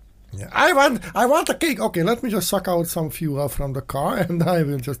 Yeah, I want a cake. Okay, let me just suck out some fuel from the car, and I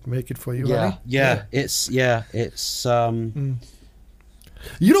will just make it for you. Yeah. It's.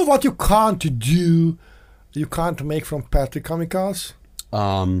 You know what you can't do? You can't make from petrochemicals.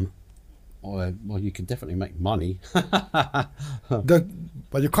 Well, you can definitely make money.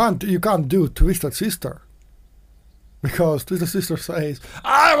 But you can't do Twisted Sister. Because Twisted Sister says,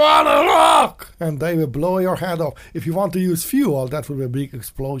 "I want to rock!" And they will blow your head off. If you want to use fuel, that will be a big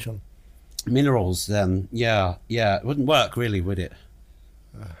explosion. Minerals, then. Yeah. It wouldn't work, really, would it?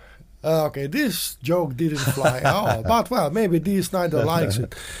 Okay, this joke didn't fly out. But, maybe Dee Snider likes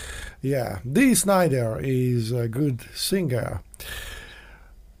it. Yeah, Dee Snider is a good singer.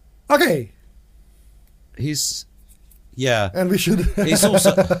 Okay. Yeah. And we should... He's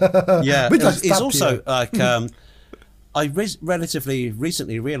also... Yeah. He's also, like... relatively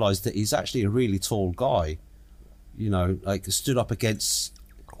recently realised that he's actually a really tall guy. You know, like stood up against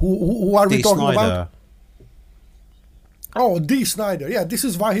Who are we Dee talking Snider. about? Oh, Dee Snider. Yeah, this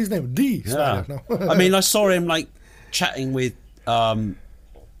is why his name Dee Yeah. Snider. No. I mean, I saw him like chatting with Arnold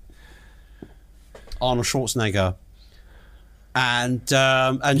Schwarzenegger, and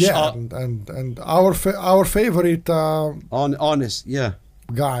yeah, and our favorite honest, yeah.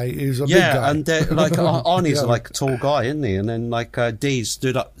 guy is a big guy. And like Arnie's Yeah. like a tall guy, isn't he? And then like Dee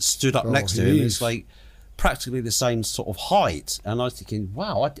stood up next to him. he It's is. like practically the same sort of height. And I was thinking,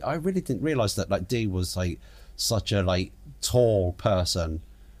 wow, I really didn't realise that like Dee was like such a like tall person.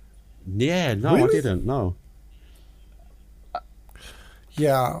 Yeah, no, I Really? didn't. No.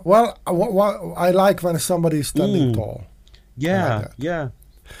 Yeah, well, I like when somebody is standing tall, Yeah, that. yeah,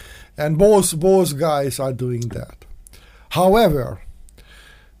 and both guys are doing that. However,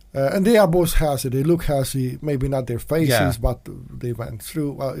 and they are both healthy. They look healthy. Maybe not their faces, Yeah. but they went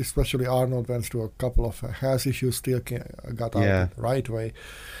through. Well, especially Arnold went through a couple of health issues. Still got out Yeah. the right way,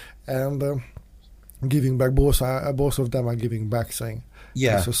 and giving back. Both of them are giving back, saying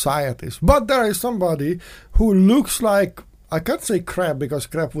yeah. to societies. But there is somebody who looks like, I can't say crap because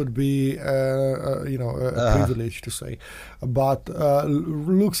crap would be a privilege to say, but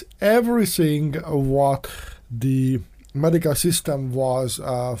looks everything what the medical system was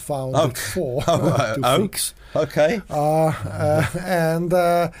founded for to fix, Okay.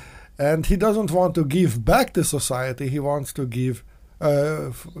 and he doesn't want to give back to society. He wants to give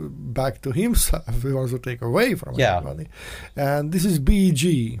back to himself. He wants to take away from Yeah. everybody, and this is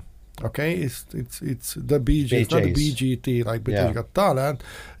BG. Okay, it's the BG. It's not the BGs. BGT like British Yeah. Got Talent.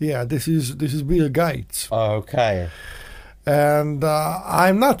 Yeah, this is Bill Gates, Okay. and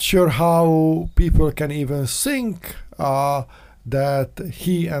I'm not sure how people can even think that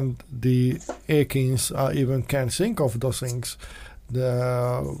he and the Akins even can think of those things.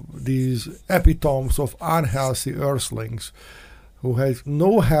 These epitomes of unhealthy earthlings who has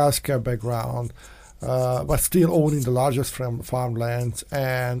no healthcare background, but still owning the largest farmlands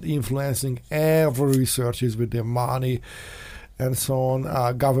and influencing every researches with their money and so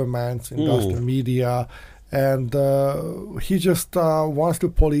on, governments, industrial media. And he just wants to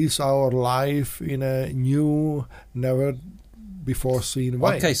police our life in a new, never before seen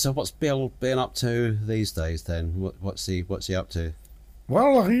way. Okay, so what's Bill been up to these days then? What's he up to?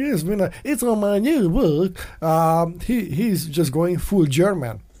 Well, he has been. It's on my new book. He's just going full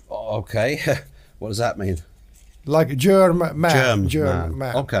German, Okay. What does that mean? like German man. German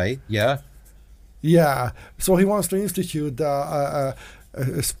man. Okay, yeah. Yeah. So he wants to institute a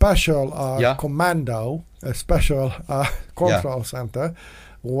special Yeah. commando, a special control center.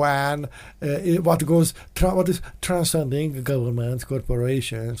 When what is transcending governments,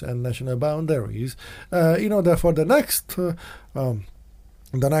 corporations, and national boundaries, in order for the next.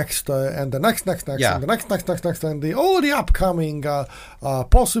 The next and the next, Yeah. and the next, and all the upcoming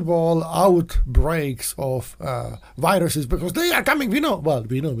possible outbreaks of viruses, because they are coming. We know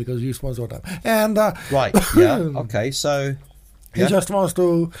because you sponsor them. And Right, yeah. Okay, so he yeah. just wants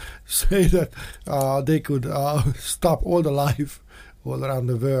to say that they could stop all the life all around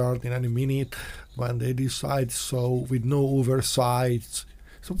the world in any minute when they decide so, with no oversight.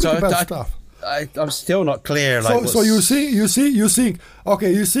 So pretty bad stuff. I'm still not clear. Like, So you think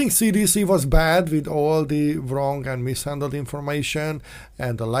okay, you think CDC was bad with all the wrong and mishandled information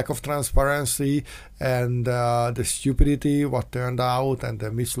and the lack of transparency and the stupidity what turned out and the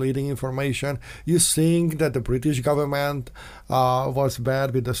misleading information. You think that the British government was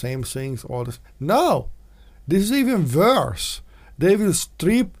bad with the same things? All this? No, this is even worse. They will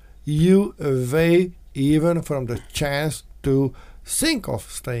strip you away even from the chance to think of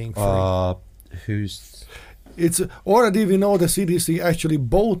staying free. Who's It's already, we know the CDC actually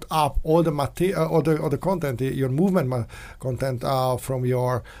bought up all the material, all the content, your movement content from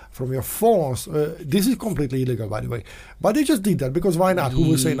your phones. This is completely illegal, by the way, but they just did that because why not? Who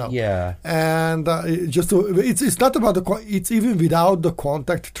will say no? Yeah. And it's not about it's even without the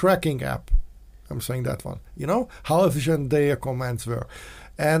contact tracking app. I'm saying that one. You know how efficient their commands were.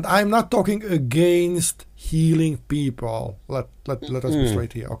 And I'm not talking against healing people. Let us be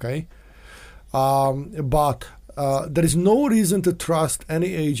straight here, okay? But there is no reason to trust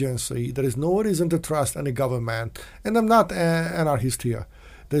any agency. There is no reason to trust any government. And I'm not an anarchist here.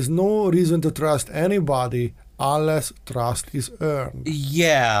 There's no reason to trust anybody unless trust is earned.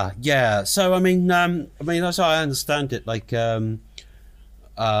 Yeah, yeah. So I mean, as I understand it, like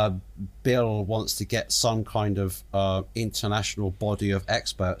Bill wants to get some kind of international body of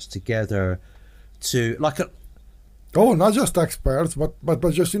experts together to Oh, not just experts, but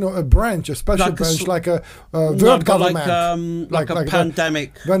just a branch, a special Like a branch, s- like a No, world but government, like a that,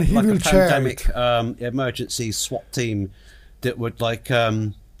 pandemic, when he like will a chair pandemic it. emergency SWAT team that would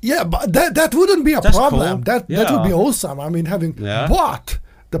Yeah, but that wouldn't be a That's problem. cool. That would be Yeah. awesome. I mean, having Yeah. but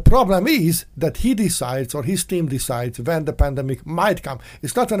the problem is that he decides or his team decides when the pandemic might come.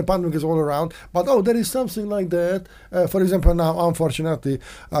 It's not when the pandemic is all around, but there is something like that. For example, now unfortunately,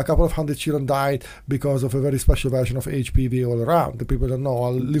 a couple of hundred children died because of a very special version of HPV all around. The people don't know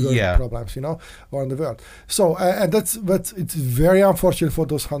all liver Yeah. problems, around the world. So and that's it's very unfortunate for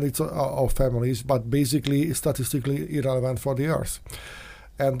those hundreds of families, but basically statistically irrelevant for the Earth.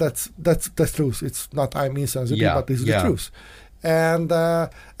 And that's the truth. It's not I'm insensitive, Yeah, but this is yeah. the truth. And the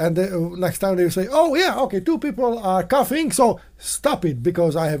next time they will say, oh yeah, okay, 2 people are coughing, so stop it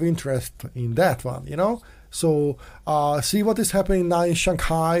because I have interest in that one, So see what is happening now in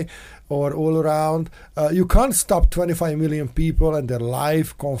Shanghai or all around. You can't stop 25 million people and their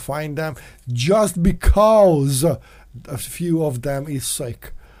life, confine them just because a few of them is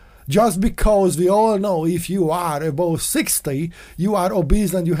sick. Just because we all know if you are above 60, you are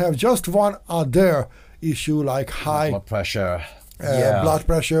obese and you have just one other issue like high blood pressure, blood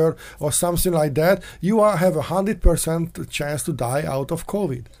pressure or something like that, you have 100% chance to die out of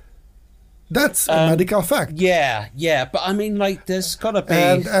COVID. That's a medical fact. Yeah, but I mean, like, there's got to be.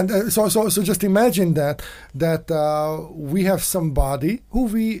 And so just imagine that we have somebody who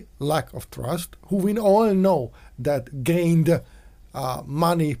we lack of trust, who we all know that gained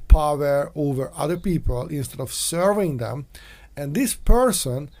money, power over other people instead of serving them, and this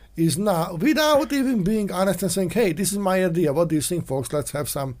person is now, without even being honest and saying, hey, this is my idea, what do you think, folks, let's have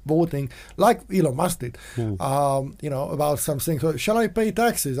some voting, like Elon Musk did, about something. So shall I pay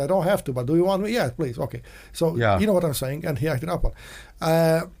taxes? I don't have to, but do you want me? Yeah, please. Okay. So you know what I'm saying, and he acted up on.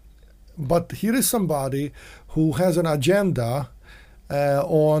 But here is somebody who has an agenda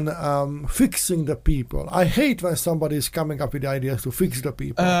on fixing the people. I hate when somebody is coming up with ideas to fix the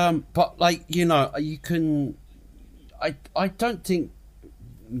people. But like, you can. I don't think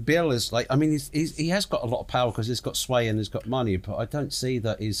Bill is like. I mean, he has got a lot of power because he's got sway and he's got money. But I don't see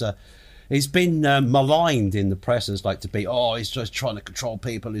that he's been maligned in the press as like to be. Oh, he's just trying to control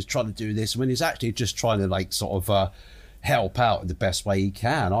people. He's trying to do this when he's actually just trying to like sort of help out in the best way he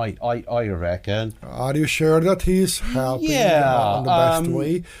can. I reckon. Are you sure that he's helping in the best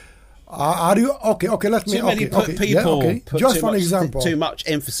way? Are you okay? Let me. Too many people put Just one example. Too much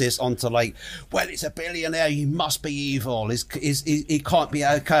emphasis onto like, well, it's a billionaire. He must be evil. He can't be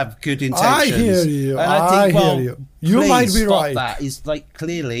have good intentions. I hear you. And I think, hear you. You might be right. That is like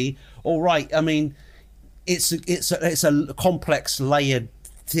clearly all right. I mean, it's a complex, layered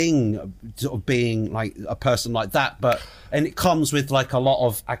thing sort of being like a person like that, and it comes with like a lot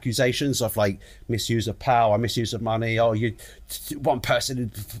of accusations of like misuse of power, misuse of money. Oh, you one person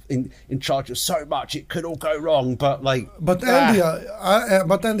in charge of so much, it could all go wrong. But like, Andy,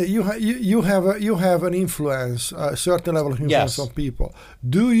 you have an influence, a certain level of influence on people.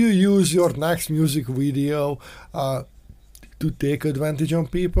 Do you use your next music video to take advantage on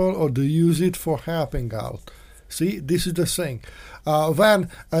people, or do you use it for helping out? See, this is the thing. When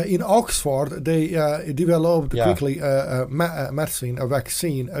in Oxford they developed quickly a medicine, a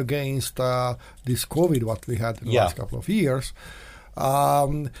vaccine against this COVID, what we had in the last couple of years,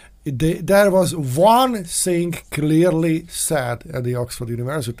 there was one thing clearly said at the Oxford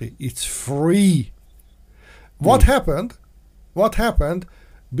University: it's free. What happened?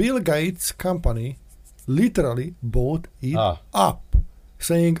 Bill Gates' company literally bought it up,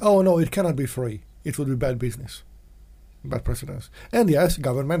 saying, "Oh no, it cannot be free. It would be bad business." Bad precedence. And yes,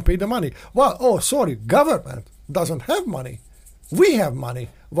 government paid the money. Well, government doesn't have money. We have money.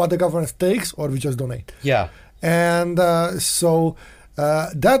 What the government takes, or we just donate. Yeah. And so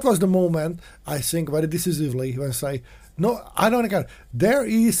that was the moment, I think, very decisively when I say, no, I don't care. There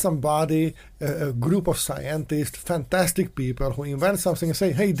is somebody, a group of scientists, fantastic people who invent something and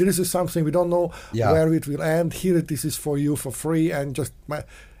say, hey, this is something we don't know where it will end. Here, this is for you for free. And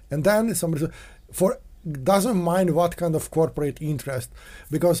then somebody said, doesn't mind what kind of corporate interest,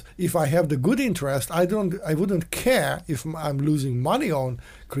 because if I have the good interest, I wouldn't care if I'm losing money on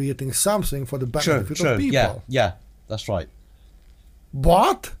creating something for the benefit of people. Yeah, that's right.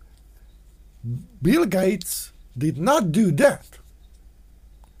 But Bill Gates did not do that.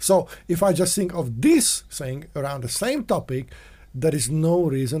 So if I just think of this thing around the same topic, there is no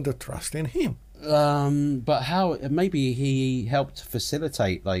reason to trust in him. But how? Maybe he helped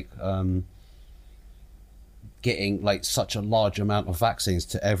facilitate getting like such a large amount of vaccines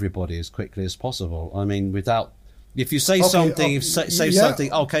to everybody as quickly as possible. I mean, without If you say Okay, something, say yeah.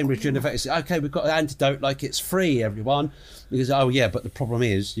 something, oh, Cambridge University, okay, we've got an antidote, like it's free, everyone. Because, oh yeah, but the problem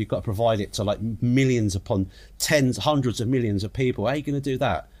is you've got to provide it to like millions upon tens, hundreds of millions of people. How are you going to do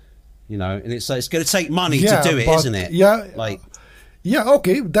that? You know, and it's going to take money to do it, isn't it? Yeah. Like, Yeah,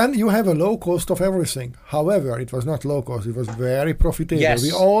 okay, then you have a low cost of everything. However, it was not low cost, it was very profitable. Yes.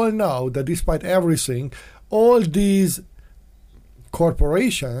 We all know that despite everything, all these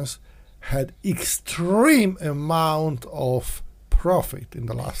corporations had extreme amount of profit in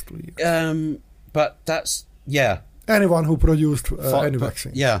the last 2 years. but that's, yeah. Anyone who produced any but-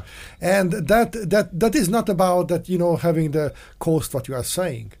 vaccine. Yeah. And that is not about that, having the cost what you are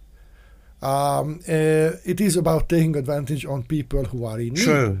saying. It is about taking advantage on people who are in need.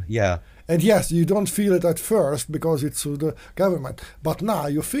 True, yeah. And yes, you don't feel it at first because it's through the government, but now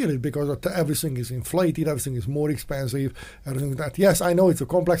you feel it because everything is inflated, everything is more expensive, everything that. Yes, I know it's a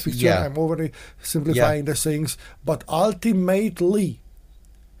complex picture. Yeah. I'm overly simplifying the things, but ultimately,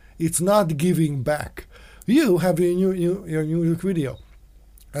 it's not giving back. You have your new video.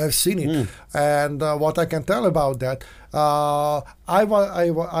 I've seen it, and what I can tell about that, I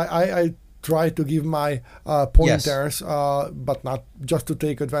try to give my pointers, but not just to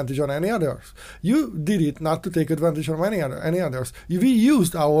take advantage on any others. You did it not to take advantage on any others. We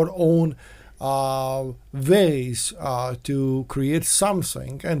used our own ways to create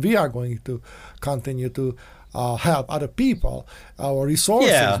something, and we are going to continue to help other people, our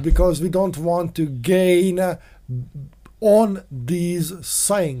resources, because we don't want to gain on these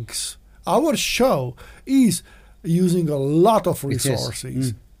things. Our show is using a lot of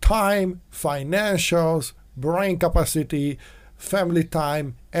resources. Time, financials, brain capacity, family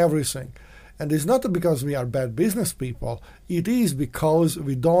time, everything. And it's not because we are bad business people. It is because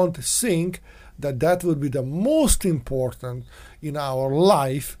we don't think that would be the most important in our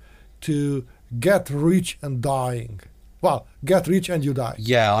life to get rich and dying. Well, get rich and you die.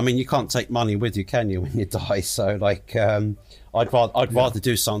 Yeah, I mean, you can't take money with you, can you, when you die? So, like, I'd rather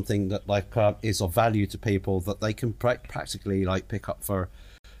do something that, like, is of value to people that they can practically, like, pick up for,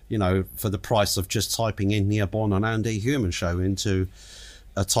 for the price of just typing in Neil Born on Andy Human Show into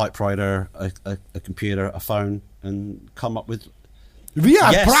a typewriter, a computer, a phone, and come up with. We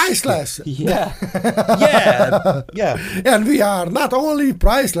are priceless. Yeah. Yeah. And we are not only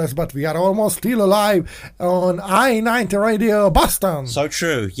priceless, but we are almost still alive on I-90 Radio Boston. So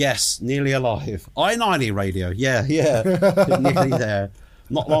true. Yes, nearly alive. I-90 Radio. Yeah. Nearly there.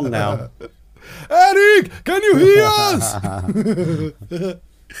 Not long now. Eric, can you hear us?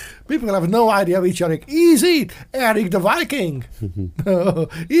 People have no idea which Eric. Is it Eric the Viking?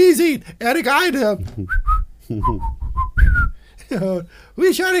 Is it Eric Idle?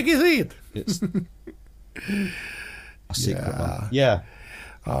 Which Eric is it? It's a secret one. Yeah.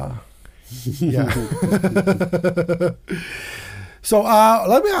 Yeah. So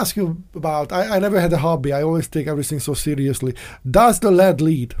let me ask you about. I never had a hobby. I always take everything so seriously. Does the lead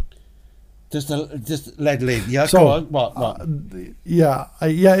lead? Just lead lead. Yeah. So, go on. What? Yeah.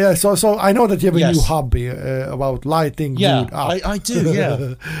 So I know that you have a Yes. new hobby about lighting Yeah, wood up. I do.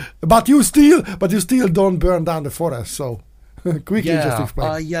 Yeah. but you still don't burn down the forest. So quickly, just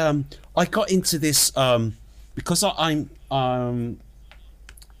explain. I got into this because I'm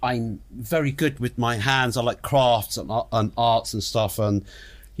very good with my hands. I like crafts and arts and stuff, and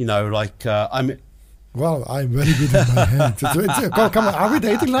I'm. Well, I'm very good with my hands. Come on, are we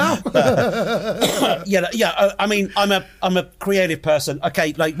dating now? Yeah. I mean, I'm a creative person.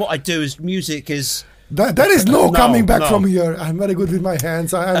 Okay, like what I do is music is. There is no coming back no. from here. I'm very good with my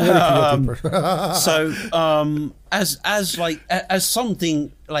hands. I'm very creative. So, as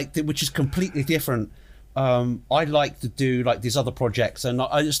something like which is completely different, I like to do like these other projects, and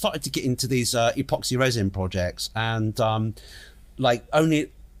I started to get into these epoxy resin projects, and like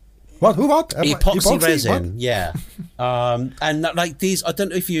only. What? Epoxy resin, what? yeah. And like these, I don't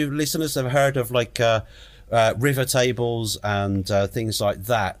know if you listeners have heard of like river tables and things like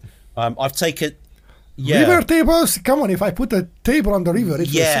that. I've taken. Yeah. River tables? Come on, if I put a table on the river, it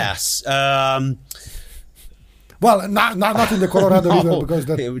yes. Well, not in the Colorado River because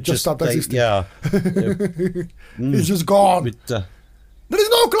that just stopped existing. Yeah. It's just gone. There is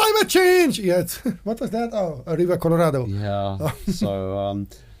no climate change yet. What was that? Oh, a River Colorado. Yeah. So.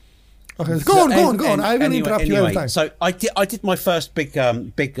 Okay, go on. I will interrupt you every time. So I did my first big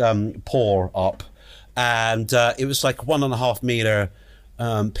pour up, and it was like 1.5 meter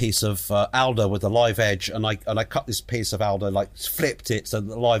piece of alder with a live edge, and I cut this piece of alder, like flipped it so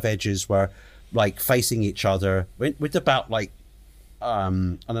the live edges were like facing each other with about like I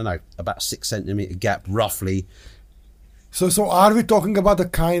don't know, about 6 centimeter gap roughly So are we talking about a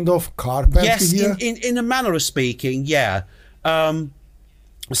kind of carpentry Yes, here? in a manner of speaking, yeah.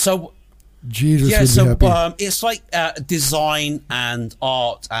 So Jesus yeah, would so be happy. it's like design and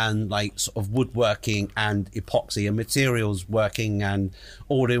art and like sort of woodworking and epoxy and materials working and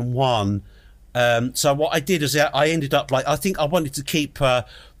all in one. So what I did is I ended up like I think I wanted to keep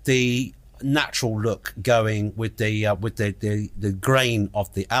the natural look going with the grain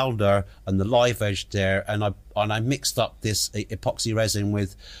of the alder and the live edge there, and I mixed up this epoxy resin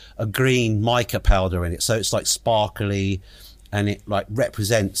with a green mica powder in it, so it's like sparkly, and it like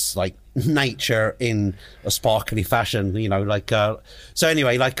represents like nature in a sparkly fashion, you know, like so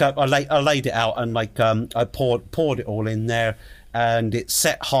anyway, like I laid it out and like I poured it all in there, and it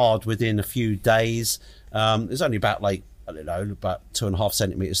set hard within a few days. It's only about like I don't know, about 2.5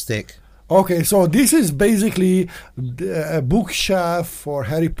 centimeters thick. Okay, so this is basically a bookshelf for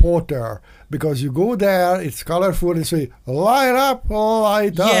Harry Potter, because you go there, it's colorful, and say light up,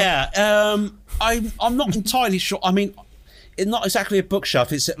 light up. Yeah, I'm not entirely sure. I mean, it's not exactly a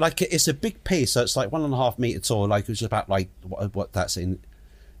bookshelf. It's like it's a big piece, so it's like 1.5 meters tall. Like it's about like what that's in.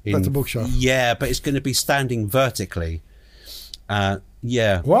 That's a bookshelf. Yeah, but it's going to be standing vertically.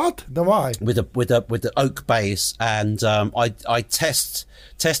 Yeah. What? Then why? With the oak base, and I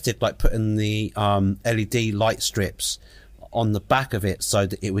tested like putting the LED light strips on the back of it so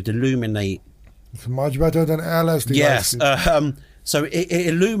that it would illuminate. It's much better than LSD. Yes. So it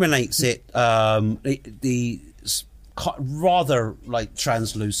illuminates it. The rather like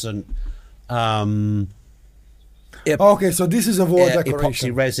translucent. Okay, so this is a wall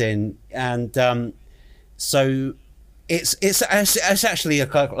decoration. Epoxy resin, and so. It's actually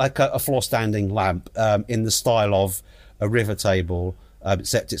like a floor standing lamp in the style of a river table,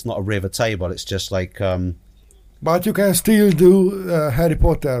 except it's not a river table. It's just like. But you can still do Harry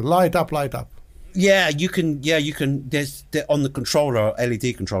Potter light up, light up. Yeah, you can. Yeah, you can. There's on the controller,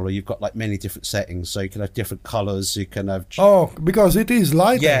 LED controller. You've got like many different settings, so you can have different colors. You can have. Oh, because it is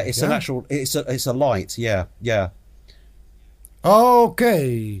light. Yeah, it's an actual. It's a light. Yeah, yeah.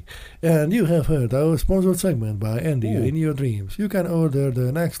 Okay, and you have heard our sponsored segment by Andy in your dreams. You can order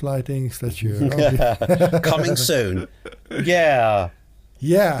the next lighting statue. Coming soon. Yeah.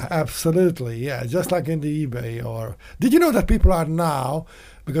 Yeah, absolutely. Yeah, just like in the eBay. Or did you know that people are now,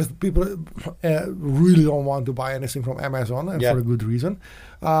 because people really don't want to buy anything from Amazon, and for a good reason,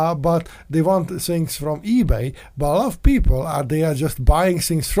 but they want things from eBay. But a lot of people they are just buying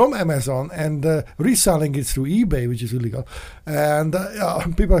things from Amazon and reselling it through eBay, which is illegal. And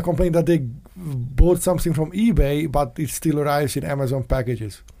people are complaining that they bought something from eBay, but it still arrives in Amazon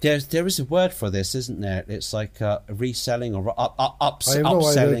packages. There is a word for this, isn't there? It's like reselling or upselling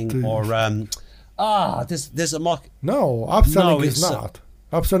or there's a market. No, upselling is not.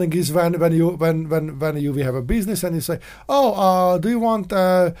 Upselling is when you have a business and you say, do you want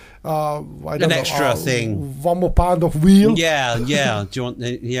an extra thing, 1 more pound of wheel? Yeah. Do you want?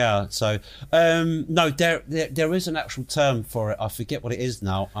 Yeah. So no, there is an actual term for it. I forget what it is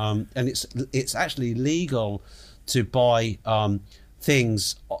now. And it's actually legal to buy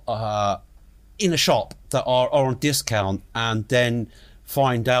things in a shop that are on discount and then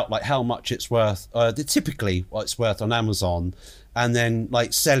find out like how much it's worth. Typically, what it's worth on Amazon. And then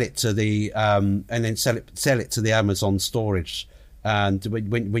like sell it to the sell it to the Amazon storage, and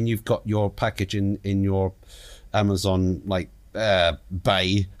when you've got your package in your Amazon like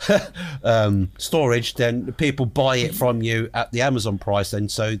bay storage, then people buy it from you at the Amazon price, and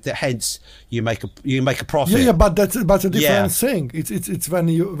so hence you make a profit. Yeah, but that's a different thing. It's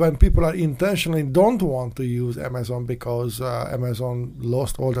when people are intentionally don't want to use Amazon because Amazon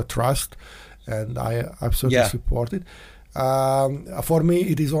lost all the trust, and I absolutely support it. For me,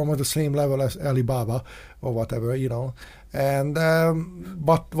 it is almost the same level as Alibaba or whatever, you know. And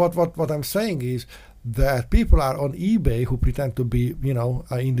but what I'm saying is that people are on eBay who pretend to be, you know,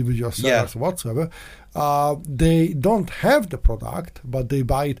 individual sellers whatsoever. They don't have the product, but they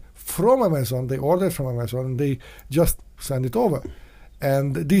buy it from Amazon. They order it from Amazon, and they just send it over.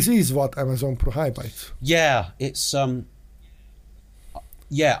 And this is what Amazon prohibits. Yeah, it's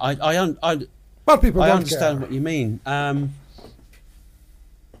But people I don't understand care. what you mean.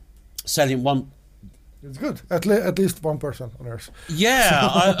 Selling one. It's good. At least one person on Earth.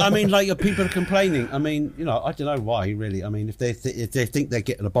 Yeah, I mean, like people are complaining. I mean, you know, I don't know why really. I mean, if they think they're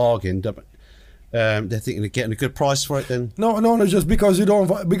getting a bargain, they're thinking they're getting a good price for it. Then no, just because you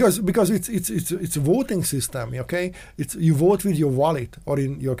don't because it's a voting system. Okay, you vote with your wallet or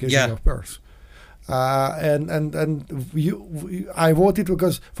in your case in your purse. I voted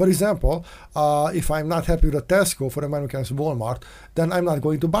because, for example, if I'm not happy with a Tesco for Americans Walmart, then I'm not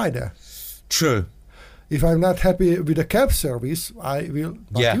going to buy there. True. If I'm not happy with the cab service, I will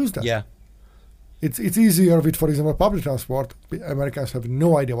not use that. Yeah. It's easier with, for example, public transport. Americans have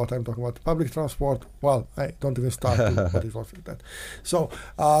no idea what I'm talking about. Public transport, well, I don't even start to what it was with that. So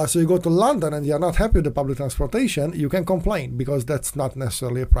you go to London and you're not happy with the public transportation, you can complain because that's not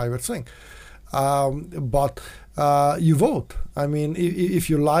necessarily a private thing. But you vote. I mean, if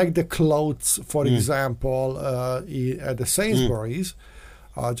you like the clothes, for example, at the Sainsbury's,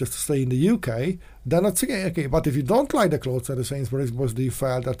 just to stay in the UK, then it's okay. But if you don't like the clothes at the Sainsbury's because you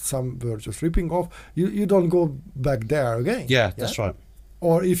felt that some were just ripping off, you don't go back there again. Yeah, that's right.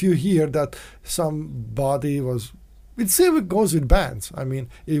 Or if you hear that somebody was... It goes with bands. I mean,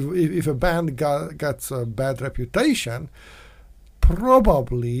 if a band gets a bad reputation,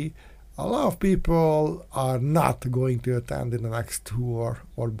 probably a lot of people are not going to attend in the next tour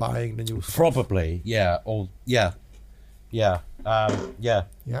or buying the new stuff. Probably, yeah. Or yeah.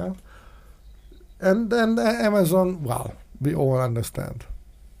 And then Amazon, well, we all understand.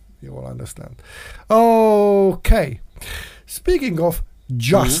 Okay. Speaking of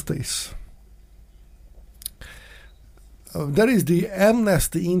justice, there is the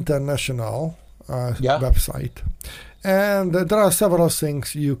Amnesty International website. And there are several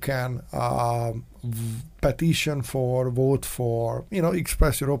things you can petition for, vote for,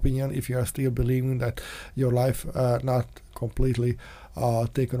 express your opinion if you are still believing that your life not completely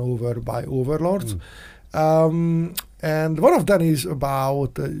taken over by overlords. And one of them is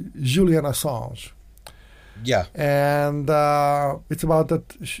about Julian Assange. Yeah. And it's about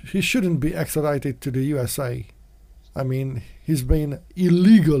that he shouldn't be extradited to the USA. I mean, he's been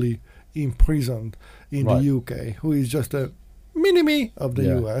illegally imprisoned in the UK, who is just a mini-me of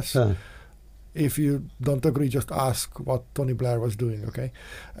the US. If you don't agree, just ask what Tony Blair was doing, okay?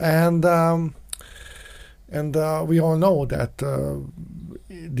 And we all know that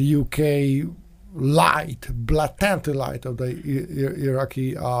the UK blatantly lied of the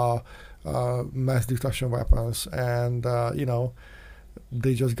Iraqi mass destruction weapons, and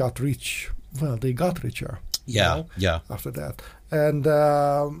they just got rich. Well, they got richer. After that, and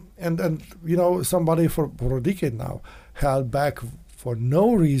somebody for a decade now held back for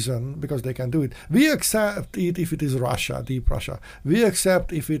no reason because they can do it. We accept it if it is Russia, deep Russia. We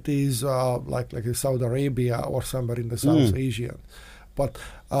accept if it is like Saudi Arabia or somewhere in the South Asian. But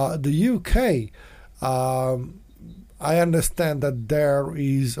the UK, I understand that there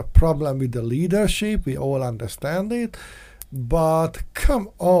is a problem with the leadership. We all understand it. But come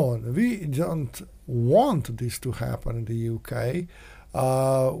on, we don't want this to happen in the UK,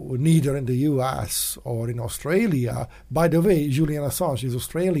 neither in the US or in Australia. By the way, Julian Assange is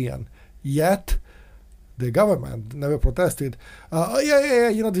Australian, yet the government never protested.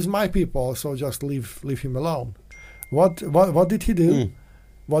 This is my people, so just leave him alone. What did he do?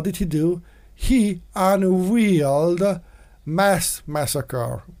 What did he do? He unveiled mass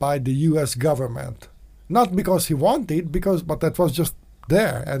massacre by the US government. Not because he wanted, but that was just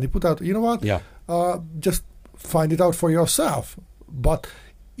there. And he put out, just find it out for yourself. But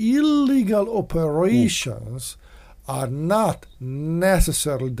illegal operations are not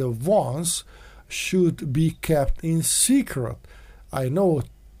necessarily the ones should be kept in secret. I know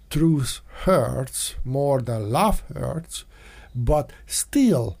truth hurts more than love hurts, but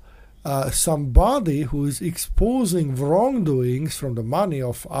still, somebody who is exposing wrongdoings from the money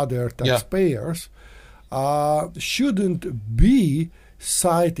of other taxpayers shouldn't be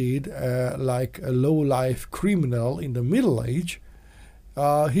cited like a low-life criminal in the Middle Age.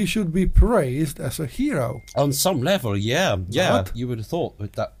 He should be praised as a hero. On some level, yeah. What? You would have thought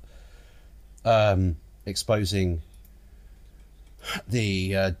with that exposing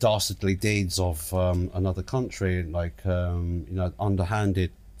the dastardly deeds of another country, like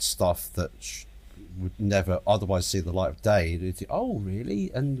underhanded stuff that would never otherwise see the light of day. Oh,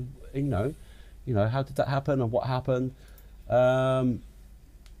 really? And how did that happen and what happened?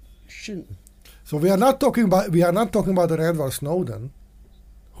 Shouldn't. So we are not talking about an Edward Snowden,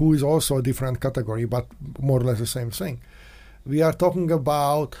 who is also a different category, but more or less the same thing. We are talking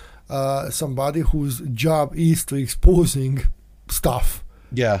about somebody whose job is to exposing stuff.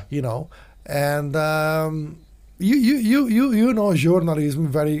 Yeah. And you know journalism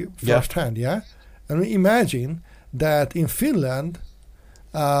very firsthand, yeah? And imagine that in Finland,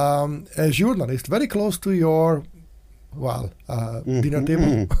 a journalist very close to your dinner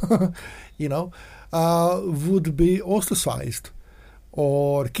table, would be ostracized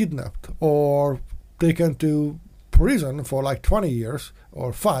or kidnapped or taken to prison for like 20 years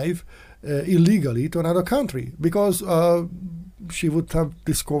or 5 illegally to another country because she would have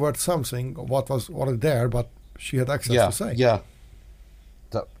discovered something what was already there, but she had access to say.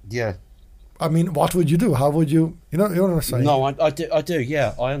 I mean, what would you do? How would you? You know what I'm saying? No, I do.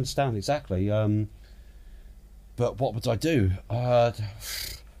 Yeah, I understand exactly. But what would I do?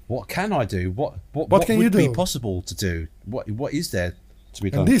 What can I do? What can would you do? be possible to do? What is there to be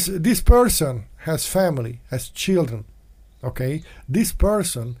done? And this person has family, has children. Okay, this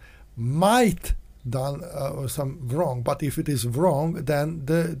person might done some wrong, but if it is wrong, then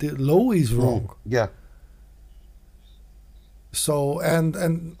the law is wrong. Yeah. So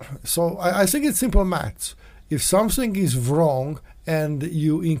so I think it's simple maths. If something is wrong and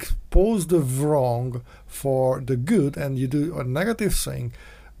you expose the wrong for the good, and you do a negative thing,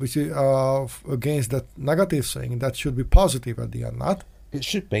 which is against that negative thing, that should be positive at the end, not? It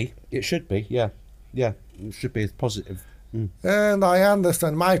should be. It should be. Yeah. Yeah. It should be positive. Mm. And I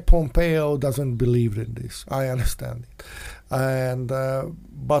understand Mike Pompeo doesn't believe in this. I understand it. And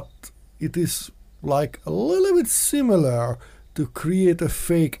but it is like a little bit similar to create a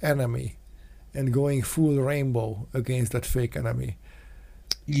fake enemy and going full rainbow against that fake enemy.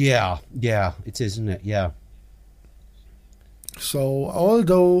 Yeah, it is, isn't it? Yeah. So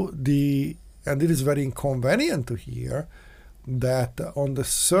although and it is very inconvenient to hear that on the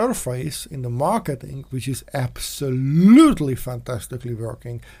surface in the marketing, which is absolutely fantastically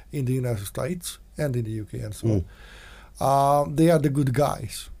working in the United States and in the UK and so on, they are the good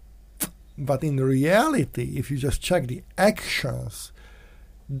guys. But in reality, if you just check the actions,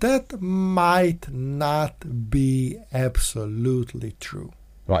 that might not be absolutely true.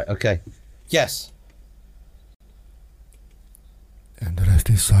 Right, okay. Yes. And the rest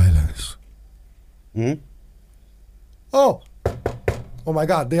is silence. Hmm? Oh my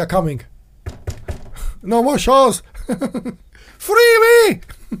God, they are coming. No more shows. Free me.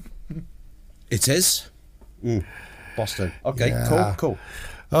 It is? Boston. Okay, Yeah. cool.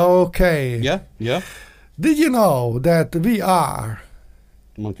 Okay. Yeah. Did you know that we are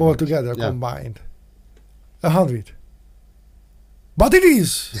Monkey all Bunch. together Yeah. combined 100? But it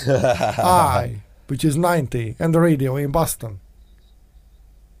is I, which is 90, and the radio in Boston.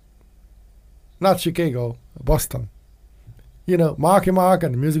 Not Chicago, Boston. You know, Marky Mark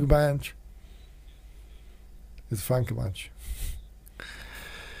and the Music Bunch. It's a funky bunch.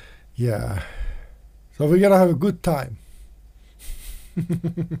 Yeah. So we're gonna have a good time.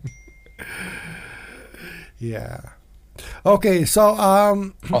 Yeah. Okay, so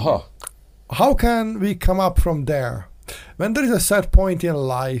how can we come up from there? When there is a set point in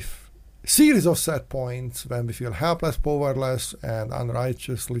life, series of set points, when we feel helpless, powerless, and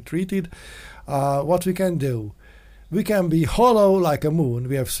unrighteously treated, what we can do? We can be hollow like a moon.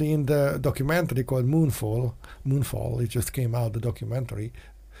 We have seen the documentary called Moonfall. It just came out, the documentary.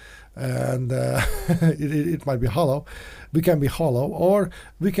 And it might be hollow. We can be hollow, or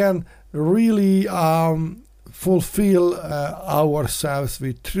we can really fulfill ourselves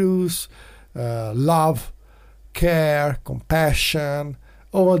with truth, love, care, compassion,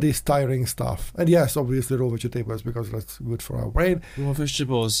 all this tiring stuff. And yes, obviously raw vegetables, because that's good for our brain. Raw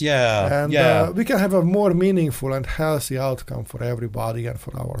vegetables, yeah. And we can have a more meaningful and healthy outcome for everybody and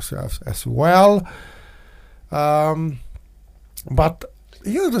for ourselves as well. But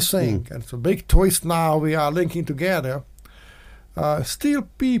here's the thing, and it's a big twist now we are linking together. Still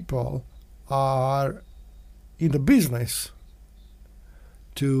people are in the business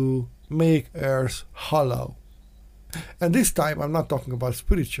to make Earth hollow. And this time I'm not talking about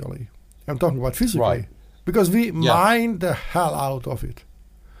spiritually. I'm talking about physically. Right. Because we mine the hell out of it.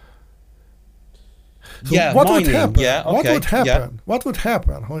 So Yeah, what mining, would happen? yeah, What okay, would happen? yeah. What would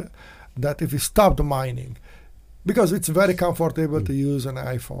happen that if we stop the mining? Because it's very comfortable to use an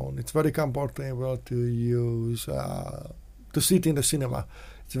iPhone. It's very comfortable to use to sit in the cinema.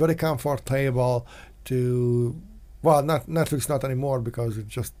 It's very comfortable to not Netflix, not anymore, because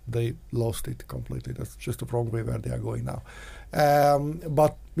they lost it completely. That's just the wrong way where they are going now.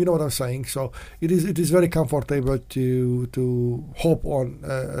 But you know what I'm saying. So it is very comfortable to hop on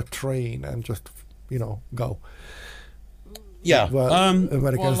a train and just go. Yeah. Well,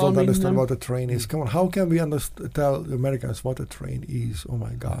 Americans don't understand what a what train is. Come on, how can we tell Americans what a train is? Oh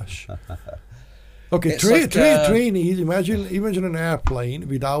my gosh. Okay, It's like, train is, imagine an airplane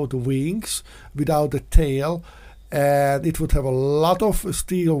without wings, without a tail, and it would have a lot of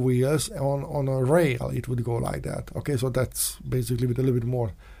steel wheels on a rail. It would go like that. Okay, so that's basically with a little bit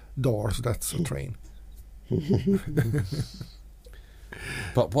more doors. That's a train.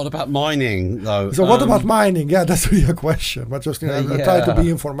 But what about mining, though? So what about mining? Yeah, that's really a question. But just I try to be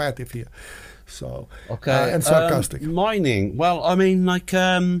informative here. So and sarcastic. Mining. Well, I mean, like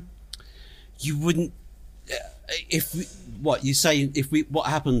you wouldn't if what you say? If we what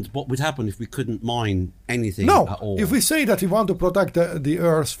would happen if we couldn't mine anything No, at all? if we say that we want to protect the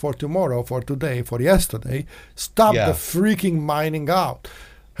earth for tomorrow, for today, for yesterday, stop Yeah. the freaking mining out.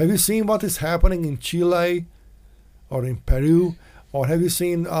 Have you seen what is happening in Chile or in Peru? Or have you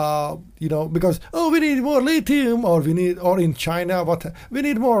seen, because, we need more lithium, or in China, we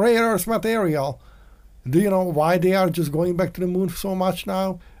need more rare earth material. Do you know why they are just going back to the moon so much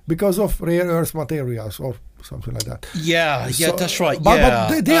now? Because of rare earth materials or something like that. Yeah, So- that's right.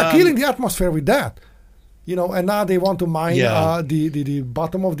 But they are killing the atmosphere with that. And now they want to mine Yeah. the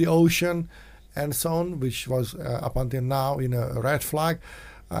bottom of the ocean and so on, which was up until now in a red flag.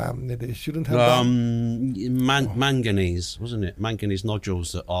 They shouldn't have done. Manganese, wasn't it? Manganese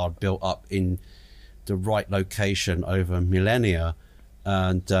nodules that are built up in the right location over millennia,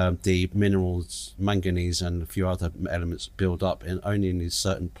 and the minerals, manganese and a few other elements build up only in these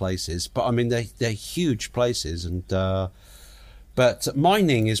certain places. But I mean, they're huge places, and but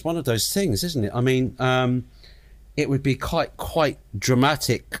mining is one of those things, isn't it? I mean, it would be quite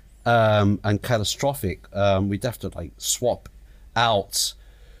dramatic and catastrophic. We'd have to swap out.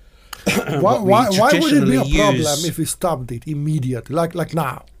 Why would it be a traditionally problem use- if we stopped it immediately, like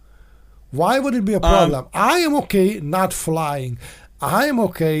now? Why would it be a problem? I am okay not flying. I am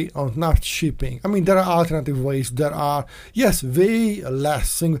okay on not shipping. I mean, there are alternative ways. There are, yes, way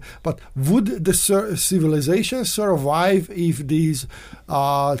less things. But would the civilization survive if these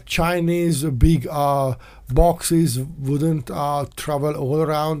Chinese big boxes wouldn't travel all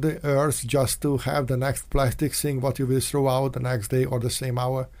around the earth just to have the next plastic thing what you will throw out the next day or the same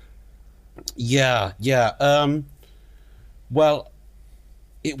hour? Yeah. Well,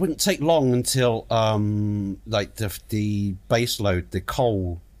 it wouldn't take long until the base load, the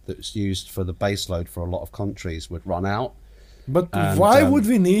coal that's used for the base load for a lot of countries would run out. But And, why would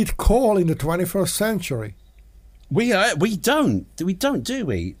we need coal in the 21st century? We don't, do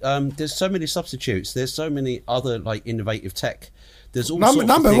we? There's so many substitutes. There's so many other innovative tech. There's all sorts of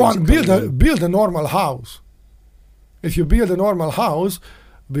Number things one, coming on. build a normal house. If you build a normal house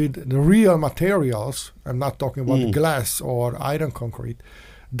with the real materials, I'm not talking about glass or iron concrete,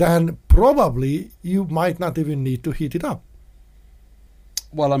 then probably you might not even need to heat it up.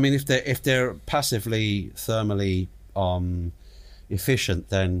 Well, I mean, if they're passively thermally efficient,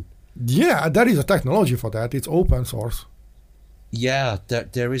 then Yeah, there is a technology for that. It's open source. yeah,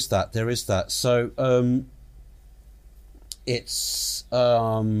 there is that. There is that. So it's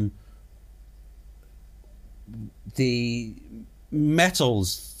the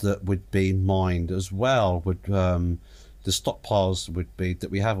metals that would be mined as well would the stockpiles would be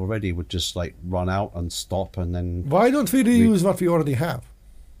that we have already would just run out and stop, and then Why don't we reuse what we already have?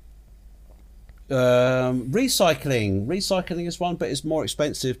 recycling is one, but it's more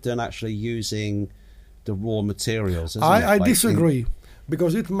expensive than actually using the raw materials, isn't it? I disagree,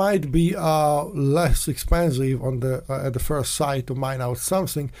 because it might be less expensive on the at the first sight to mine out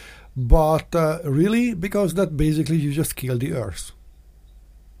something, but really, because that basically you just kill the earth.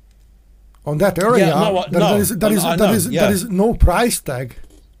 On that area, there is no price tag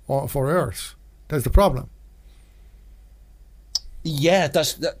for earth. That's the problem. Yeah,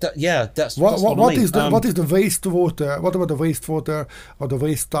 that's that's What I mean. is the wastewater? What about the wastewater or the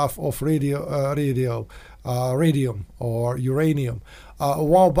waste stuff of radium or uranium?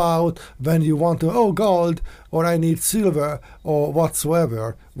 What about when you want to gold or I need silver or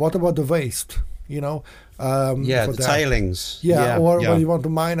whatsoever? What about the waste? the for that? tailings. When you want to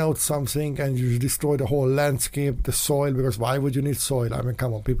mine out something and you destroy the whole landscape, the soil, because why would you need soil? I mean,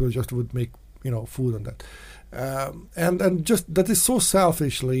 come on, people just would make food on that. And just that is so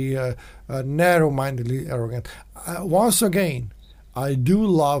selfishly, narrow-mindedly arrogant. Once again, I do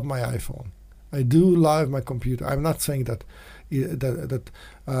love my iPhone. I do love my computer. I'm not saying that,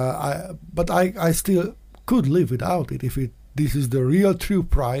 but I still could live without it if this is the real true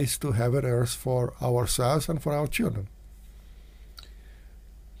price to have an Earth for ourselves and for our children.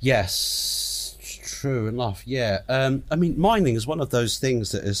 Yes, true enough. Yeah, I mean, mining is one of those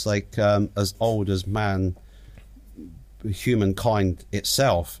things that is as old as humankind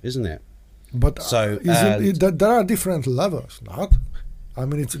itself, isn't it? But So, there are different levels, not? I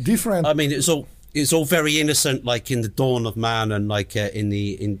mean, it's different. I mean, it's all very innocent, in the dawn of man, and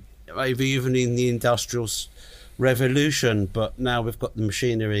maybe even in the industrial revolution. But now we've got the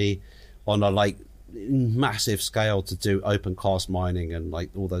machinery on a massive scale to do open cast mining and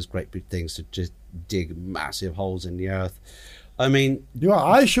all those great big things to just dig massive holes in the earth. I mean,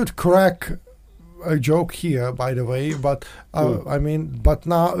 I should crack a joke here, by the way, but but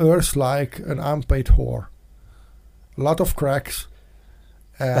now Earth's like an unpaid whore. A lot of cracks,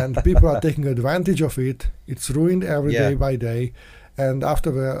 and people are taking advantage of it. It's ruined every Yeah. day by day, and after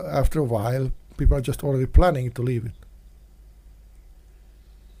a while, people are just already planning to leave it.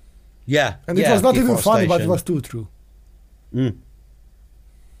 Yeah. And it yeah, was not even funny, but it deforestation. was too true. Mm.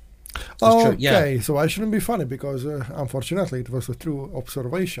 That's true, yeah. Okay, so I shouldn't be funny because unfortunately it was a true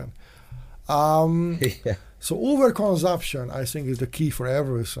observation. Um, Yeah. So overconsumption, I think, is the key for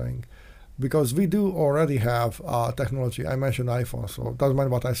everything, because we do already have technology. I mentioned iPhone, so it doesn't matter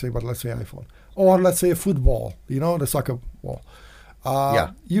what I say, but let's say iPhone, or let's say a football. The soccer ball.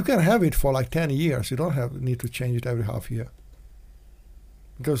 Yeah. You can have it for like 10 years. You don't need to change it every half year,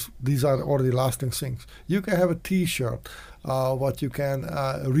 because these are already lasting things. You can have a T-shirt, what you can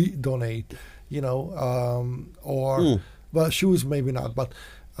redonate, or well, shoes maybe not, but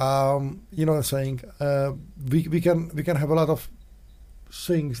you know what I'm saying. We can have a lot of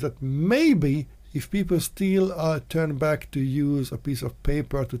things that maybe if people still turn back to use a piece of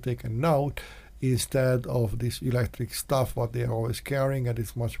paper to take a note instead of this electric stuff what they are always carrying, and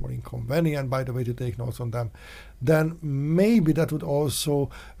it's much more inconvenient, by the way, to take notes on them, then maybe that would also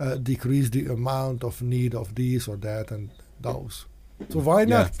decrease the amount of need of these or that and those. So why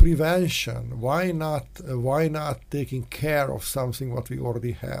not prevention? Why not taking care of something what we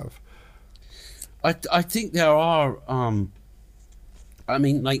already have? I think there are. I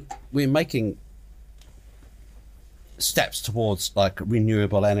mean, like, we're making steps towards like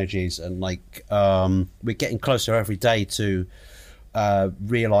renewable energies, and like we're getting closer every day to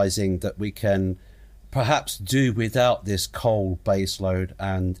realizing that we can perhaps do without this coal baseload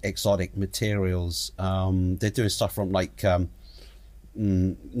and exotic materials. They're doing stuff from like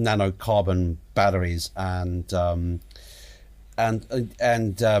nanocarbon batteries and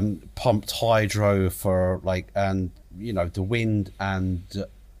pumped hydro for like, and the wind and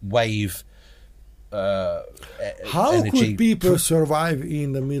wave How energy. could people survive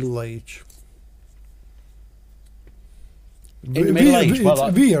in the Middle Age? In the Middle Age,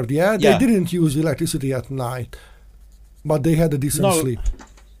 it's weird, yeah? yeah. They didn't use electricity at night, but they had a decent No. sleep.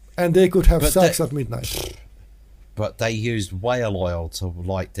 And they could have But sex they- at midnight. But they used whale oil to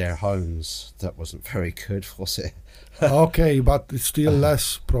light their homes. That wasn't very good, was it? Okay, but it's still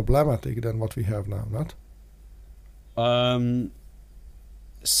less problematic than what we have now, not?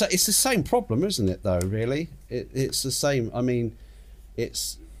 So it's the same problem, isn't it? Though, really, it's the same. I mean,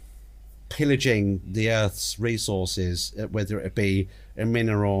 it's pillaging the Earth's resources, whether it be a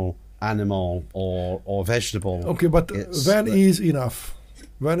mineral, animal, or vegetable. Okay, but It's when like- is enough?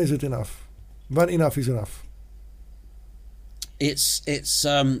 When is it enough? When enough is enough? It's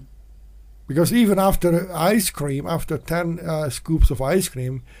Because even after ice cream, after 10 scoops of ice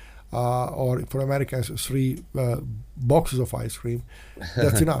cream, or for Americans, 3 boxes of ice cream,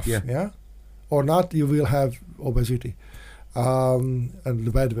 that's enough, Yeah. yeah? Or not, you will have obesity, and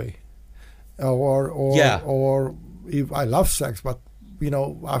the bad way. Yeah. Or if I love sex, but,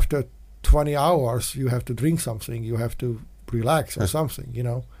 after 20 hours, you have to drink something, you have to relax or something,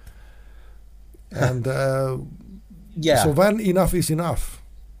 And yeah. so when enough is enough?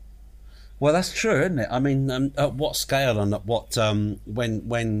 Well, that's true, isn't it? I mean, at what scale and at what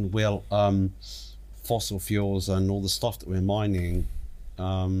when will fossil fuels and all the stuff that we're mining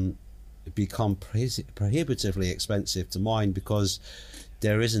become prohibitively expensive to mine, because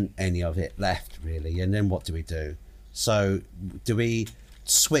there isn't any of it left, really? And then what do we do? So do we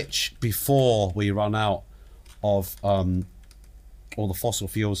switch before we run out of all the fossil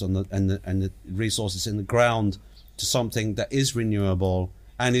fuels and the resources in the ground to something that is renewable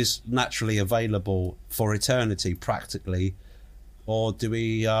and is naturally available for eternity, practically? Or do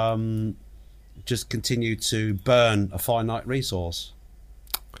we just continue to burn a finite resource?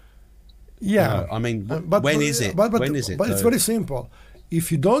 Yeah. I mean, when is it? When is it? But it's though? very simple.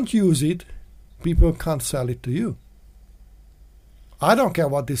 If you don't use it, people can't sell it to you. I don't care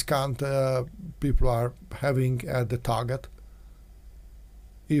what discount people are having at the Target.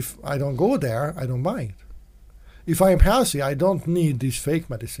 If I don't go there, I don't buy it. If I am healthy, I don't need this fake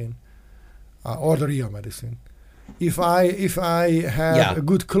medicine or the real medicine. If I have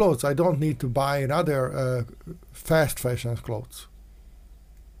good clothes, I don't need to buy another fast fashion clothes.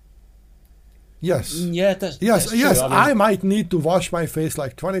 Yes. Yeah, that's Yes, true. I mean, I might need to wash my face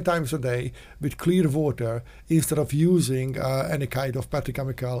like 20 times a day with clear water instead of using any kind of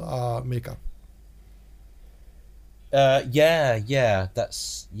petrochemical makeup.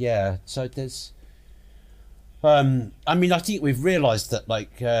 So there's I mean, I think we've realized that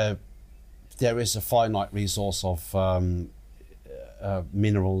there is a finite resource of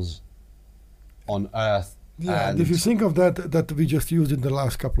minerals on Earth. Yeah, and and if you think of that we just used in the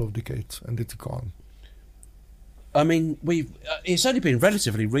last couple of decades, and it's gone. I mean, it's only been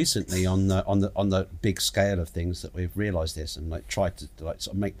relatively recently on the big scale of things that we've realised this and like tried to like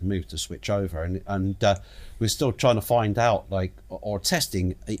sort of make the move to switch over, and we're still trying to find out like or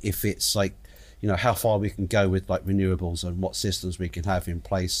testing if it's like, you know, how far we can go with like renewables and what systems we can have in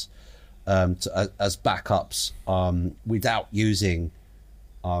place as backups without using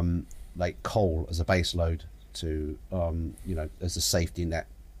like coal as a base load to you know, as a safety net.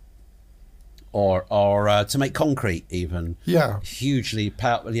 Or to make concrete even. Yeah. Hugely you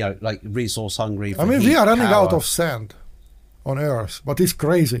know, like resource hungry. I mean, we are running out of sand on Earth, but it's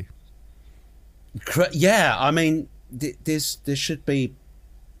crazy. Yeah, I mean, there should be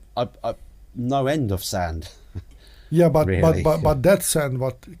no end of sand. Yeah, but really. but that sand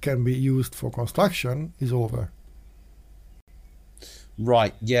what can be used for construction is over.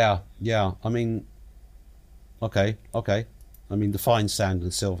 Right. Yeah. I mean, okay. I mean, the fine sand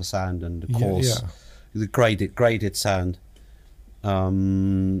and silver sand and of course the graded sand.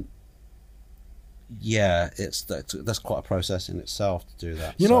 Yeah, that's quite a process in itself to do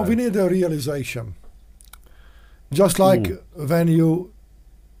that. You know, we need a realization. Just like when you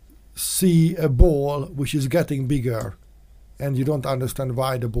see a ball which is getting bigger and you don't understand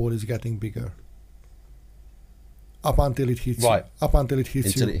why the ball is getting bigger. Up until it hits you. Up until it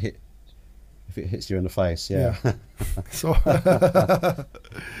hits you. If it hits you in the face, yeah. So,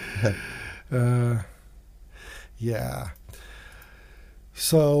 yeah.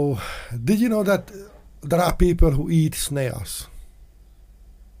 So, did you know that there are people who eat snails?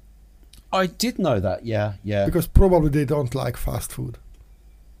 I did know that, yeah. Because probably they don't like fast food.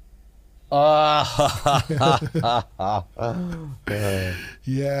 Yeah.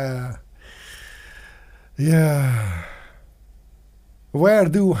 Where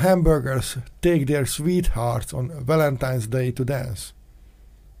do hamburgers take their sweethearts on Valentine's Day to dance?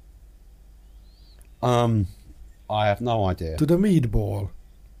 I have no idea. To the meatball.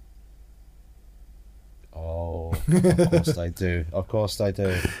 Oh, of course they do. Of course they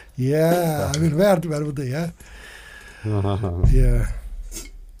do. Yeah, I mean, where would they, yeah? Yeah.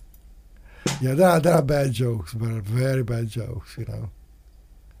 Yeah, there are bad jokes, but very bad jokes, you know.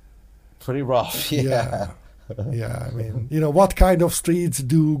 Pretty rough, yeah. Yeah, I mean, you know, what kind of streets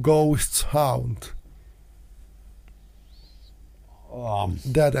do ghosts haunt?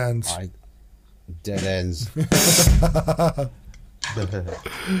 Dead ends. Dead ends.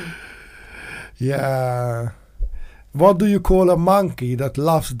 Yeah. What do you call a monkey that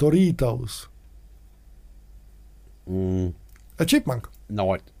loves Doritos? A chipmunk.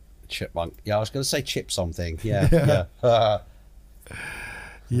 No, chipmunk. Yeah, I was going to say chip something. Yeah.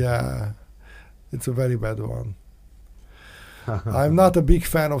 Yeah. It's a very bad one. I'm not a big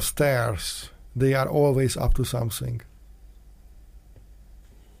fan of stairs. They are always up to something.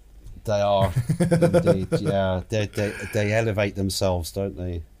 They are, indeed. Yeah, they elevate themselves, don't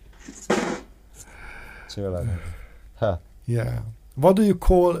they? Too elevated. Huh. Yeah. What do you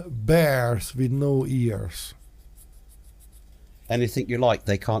call bears with no ears? Anything you like.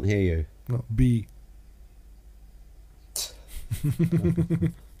 They can't hear you. No, bee.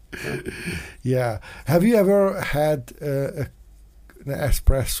 Yeah. Have you ever had an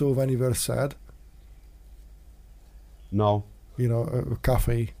espresso when you were sad? No. You know, a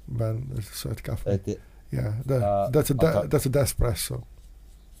coffee, when a sad coffee. Yeah, that's a Despresso.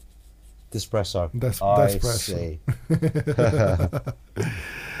 Despresso. Despresso. See.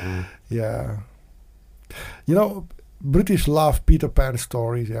 Yeah. You know, British love Peter Pan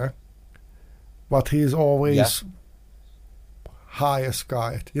stories, yeah? But he's always high as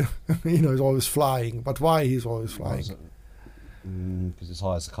kite. You know, he's always flying. But why he's always flying? Because it's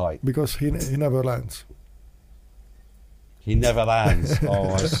high as a kite. Because he never lands. He never lands. Oh,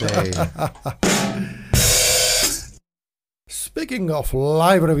 I see. Speaking of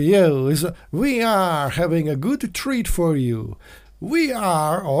live reviews, we are having a good treat for you. We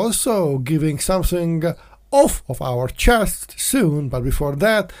are also giving something off of our chest soon, but before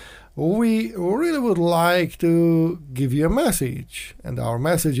that, we really would like to give you a message. And our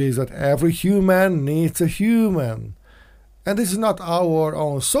message is that every human needs a human. And this is not our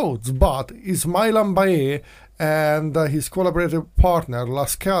own thoughts, but Ismail Mbaye and his collaborative partner, La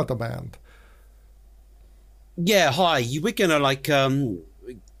Skelta Band. Yeah, hi. We're going to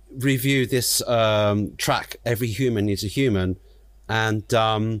review this track, Every Human Needs a Human, and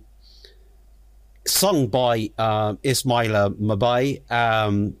sung by Ismail Mbaye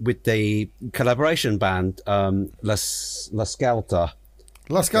with the collaboration band La Skelta.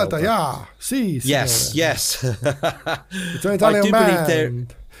 La Skelta, yeah. Si, yes. It's an Italian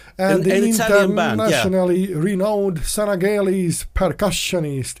band. And the an Italian band, yeah. internationally renowned Senegalese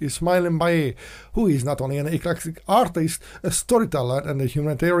percussionist Ismail Mbaye, who is not only an eclectic artist, a storyteller, and a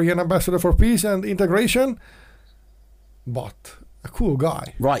humanitarian ambassador for peace and integration, but a cool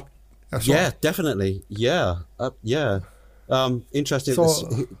guy. Right. As Yeah, well. definitely. Yeah. Yeah. Interesting. So,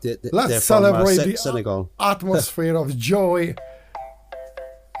 they're let's from, celebrate the Senegal. atmosphere of joy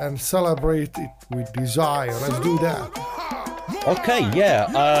and celebrate it with desire. Let's do that. Okay, yeah.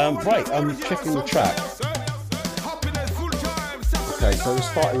 Right, I'm checking the track. Okay, so we're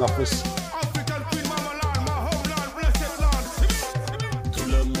starting off with...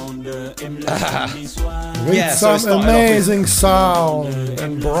 With Yeah, so some we started off amazing sound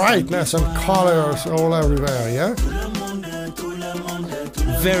and brightness and colors all everywhere, yeah?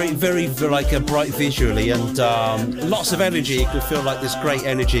 Very, very, like a bright visually, and lots of energy. You can feel like there's great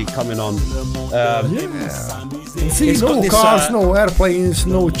energy coming on. Yeah. And see, It's got no this, cars, no airplanes,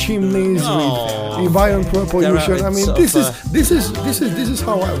 no chimneys, No. with environment pollution. I mean, sort this of, is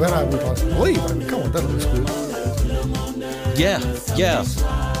how when I would want to live. I mean, come on, that looks good. Yeah, yeah.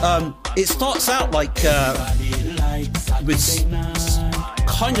 It starts out like with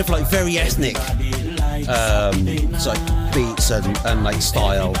kind of like very ethnic like beats and like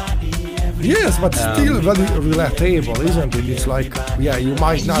style. Yes, but still very relatable, isn't it? It's like, yeah, you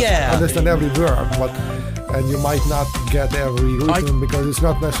might not understand every word, and you might not get every rhythm because it's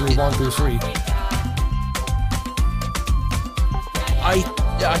not necessarily 1, 2, 3.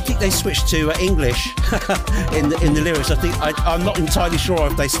 I think they switched to English in the lyrics. I think I'm not entirely sure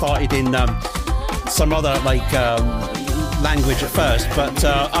if they started in some other like language at first, but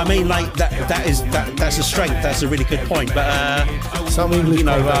I mean, like that's a strength. That's a really good point. But Some English, you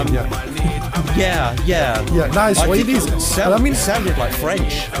know, content, yeah, nice I think ladies. it sounded like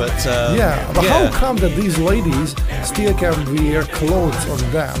French, but but how come that these ladies still can wear clothes on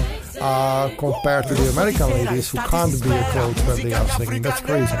them compared to the American ladies who can't wear clothes when they are singing? That's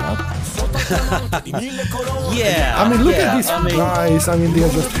crazy, huh? Yeah. I mean, look at these guys. I mean, they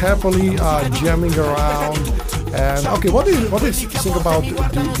are just happily jamming around. And okay, what do you think about the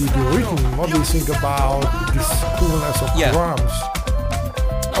rhythm? What do you think about this coolness of drums?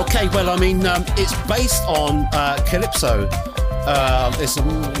 Okay, well, I mean, it's based on Calypso. It's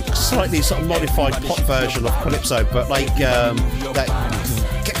a slightly sort of modified pop version of Calypso, but like that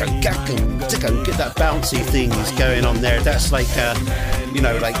get that bouncy thing is going on there. That's like you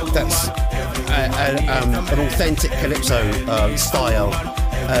know, like that's an authentic Calypso style,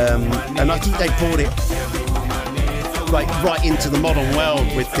 and I think they brought it like right into the modern world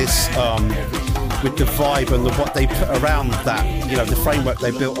with this with the vibe and what they put around that, you know, the framework they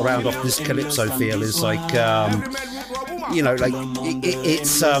built around off this Calypso feel is like you know, like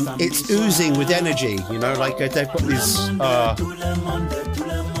it's oozing with energy, you know, like they've got this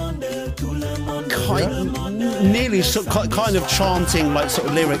kind of chanting like sort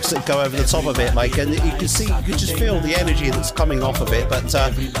of lyrics that go over the top of it, like, and you can just feel the energy that's coming off of it, but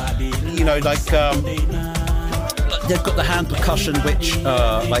you know, like they've got the hand percussion which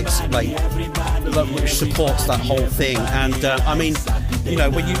which supports that whole thing, and I mean, you know,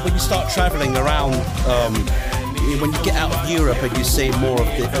 when you start traveling around, when you get out of Europe and you see more of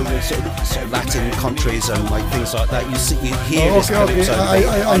the sort of Latin countries and like things like that, you hear this Calypso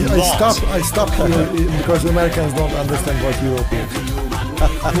I stopped here because Americans don't understand what Europe is.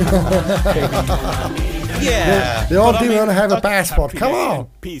 Yeah, they don't even have a passport. Come on.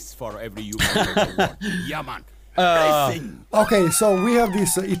 Peace for every human. Yeah, man. Okay, so we have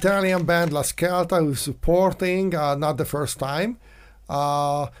this Italian band La Scelta who's supporting, not the first time,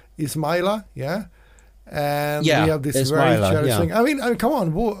 Ismaila, yeah? And we have this very cherished thing. I mean, come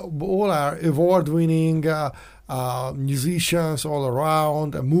on, all are award-winning musicians all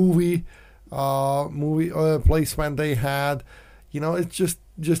around, a movie placement they had. You know, it's just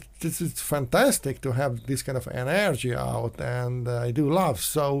it's fantastic to have this kind of energy out, and I do love.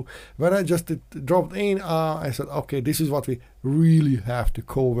 So when I just dropped in, I said, okay, this is what we really have to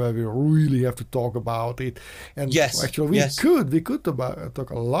cover. We really have to talk about it. And actually, we could talk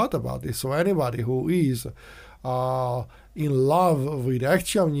a lot about this. So anybody who is in love with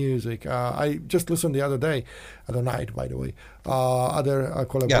actual music, I just listened the other night, by the way, other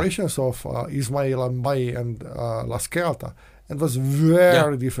collaborations of Ismail Mbaye and La Scelta. It was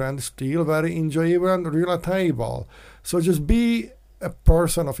very different, still very enjoyable and relatable. So just be a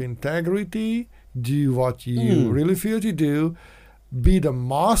person of integrity, do what you really feel to do, be the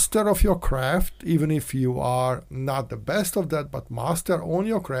master of your craft, even if you are not the best of that, but master on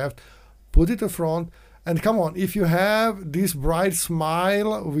your craft, put it in front. And come on, if you have this bright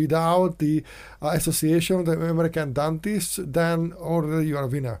smile without the association with the American dentist, then already you are a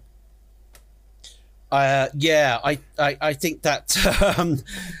winner. Yeah, I think that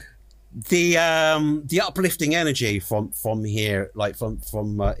the uplifting energy from here, like from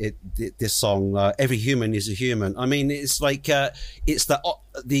this song, "Every Human is a Human." I mean, it's like it's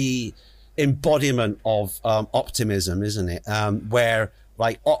the embodiment of optimism, isn't it? Where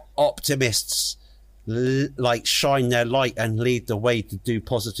like optimists like shine their light and lead the way to do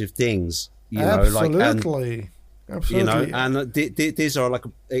positive things. Absolutely. Absolutely. And these are like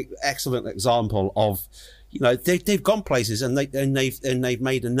an excellent example of, they've gone places and they've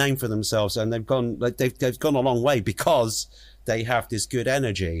made a name for themselves, and they've gone a long way because they have this good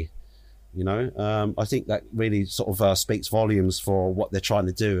energy. I think that really sort of speaks volumes for what they're trying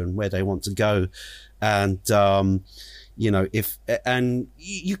to do and where they want to go. And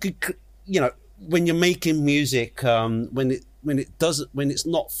you could, when you're making music, when it's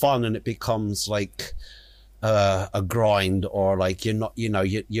not fun and it becomes like a grind, or like you're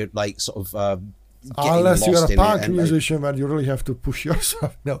like sort of unless you're a punk musician where you really have to push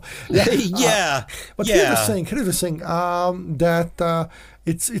yourself. No. Yeah. But here's the thing that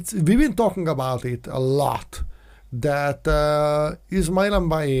it's we've been talking about it a lot, that Ismail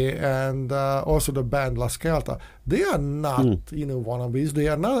Mbaye and also the band La Skelta, they are not wannabes. They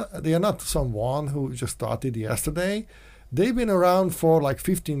are not someone who just started yesterday. They've been around for like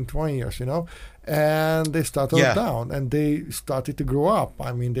 15, 20 years, and they started down and they started to grow up.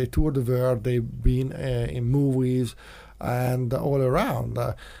 I mean, they toured the world, they've been in movies and all around.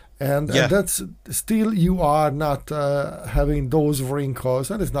 And that's still, you are not having those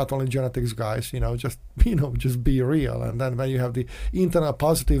wrinkles, and it's not only genetics, guys. Just be real. And then when you have the internal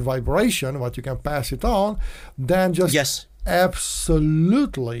positive vibration, what you can pass it on, then just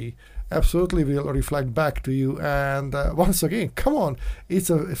absolutely will reflect back to you. And once again, come on, it's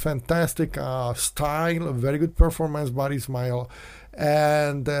a fantastic style, a very good performance by Ismail,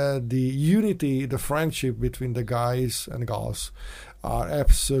 and the unity, the friendship between the guys and girls are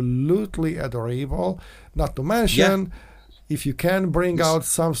absolutely adorable. Not to mention, if you can bring out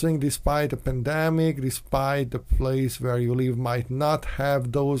something despite the pandemic, despite the place where you live might not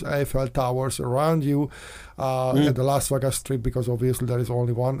have those Eiffel Towers around you at the Las Vegas Strip, because obviously there is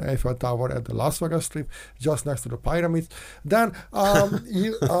only one Eiffel Tower at the Las Vegas Strip, just next to the pyramids, then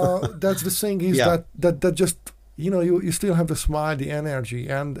that's the thing is that just, you still have the smile, the energy,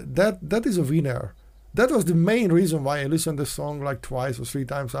 and that is a winner. That was the main reason why I listened to the song like twice or three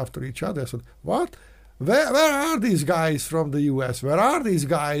times after each other. I said, what? Where are these guys from the US? Where are these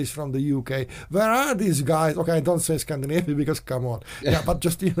guys from the UK? Where are these guys? Okay, I don't say Scandinavia because come on. Yeah, but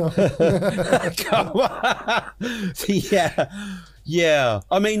just, Come on. Yeah.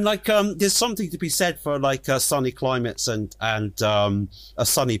 I mean, like, there's something to be said for like sunny climates and a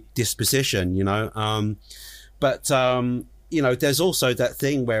sunny disposition, but there's also that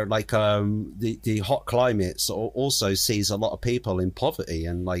thing where like the hot climates also sees a lot of people in poverty,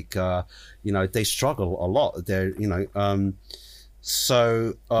 and like they struggle a lot. They're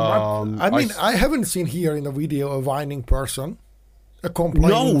I haven't seen here in the video a whining person, a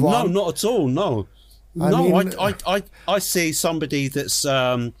complaining one. No, not at all. No, I see somebody that's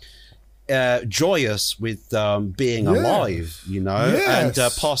joyous with being alive, and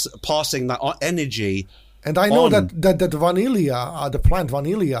passing that energy. And I know that vanilla, the plant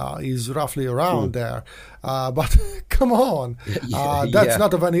vanilla, is roughly around there. But come on, that's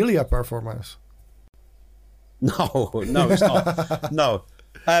not a vanilla performance. No, it's not. No.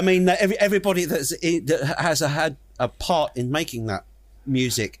 I mean, everybody that has had a part in making that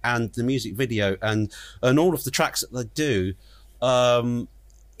music and the music video and all of the tracks that they do,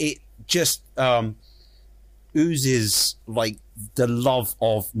 it just oozes like the love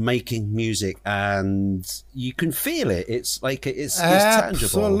of making music, and you can feel it. It's like it's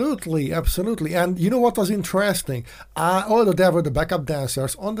tangible. Absolutely. And you know what was interesting? Although there were the backup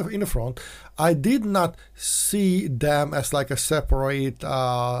dancers in the front, I did not see them as like a separate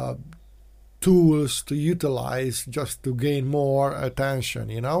tools to utilize just to gain more attention.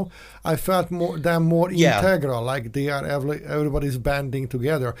 I felt them more integral, like they are everybody's banding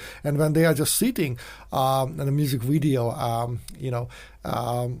together. And when they are just sitting in a music video,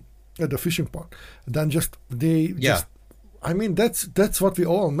 at the fishing pond, then I mean, that's what we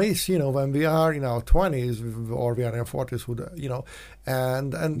all miss, when we are in our 20s or we are in our 40s,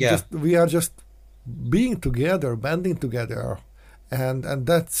 just we are just being together, banding together. And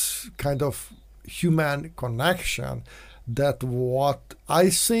that's kind of human connection. That what I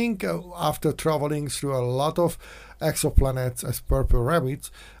think after traveling through a lot of exoplanets as Purple Rabbits,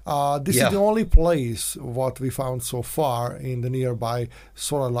 this is the only place what we found so far in the nearby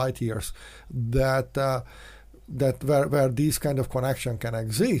solar light years that that where these kind of connection can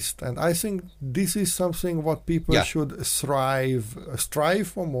exist. And I think this is something what people should strive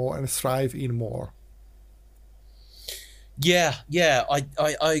for more and thrive in more. Yeah, I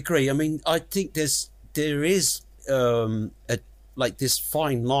agree. I mean, I think there is like this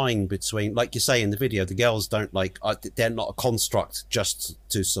fine line between, like you say in the video, the girls don't they're not a construct just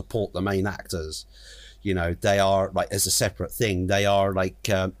to support the main actors. You know, they are like as a separate thing. They are like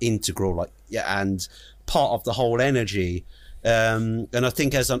integral, and part of the whole energy. And I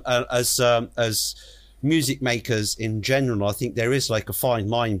think as music makers in general, I think there is like a fine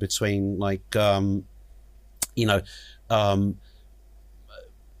line between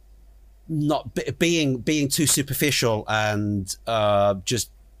not being too superficial and just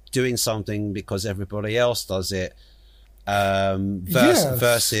doing something because everybody else does it,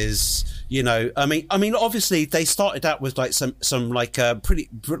 versus I mean obviously they started out with like some like pretty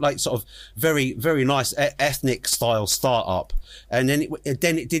like sort of very very nice ethnic style startup, and then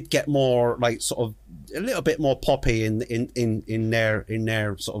it did get more like sort of a little bit more poppy in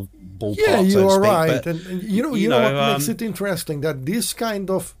their sort of ballpark. Yeah, you so to are speak. right. But, and you know what makes it interesting, that this kind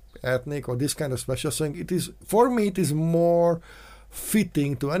of ethnic or this kind of special thing, it is, for me, it is more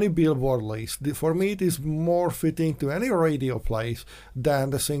fitting to any Billboard list. For me, it is more fitting to any radio place than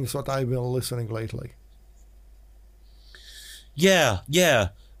the things that I've been listening lately. Yeah.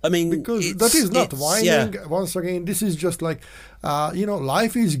 I mean, because that is not whining. Yeah. Once again, this is just like,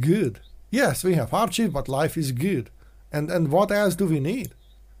 life is good. Yes, we have hardship, but life is good. And what else do we need?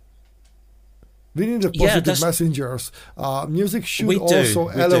 We need the positive messengers. Music should also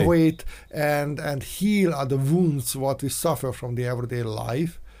elevate and heal the wounds what we suffer from the everyday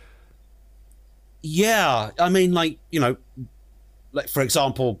life. Yeah, I mean, like for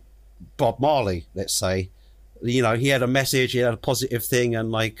example, Bob Marley. Let's say, he had a message, he had a positive thing,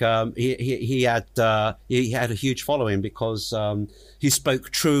 and like he had a huge following because he spoke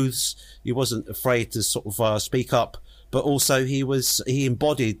truths. He wasn't afraid to sort of speak up, but also he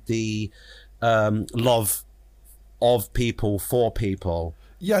embodied the love of people for people.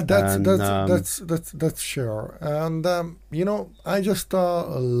 Yeah, that's sure. And I just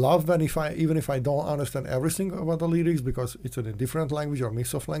love when even if I don't understand everything about the lyrics because it's in a different language or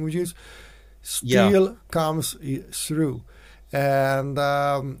mix of languages, still comes through. And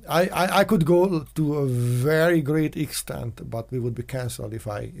I could go to a very great extent, but we would be cancelled if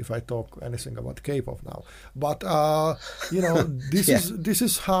I talk anything about K-pop now. But this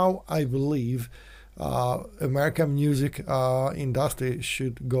is how I believe American music industry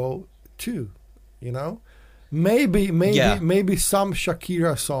should go too. Maybe some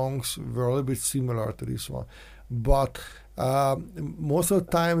Shakira songs were a little bit similar to this one, but most of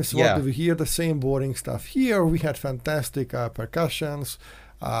the times we hear the same boring stuff. Here we had fantastic percussions,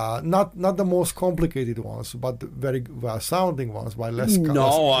 not the most complicated ones, but very well sounding ones by Les Scalta.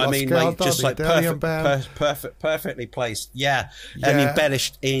 No, I mean like just like perfectly placed. Yeah, and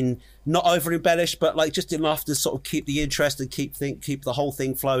embellished in, not over embellished, but like just enough to sort of keep the interest and keep the whole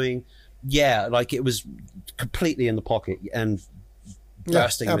thing flowing. Yeah, like it was completely in the pocket and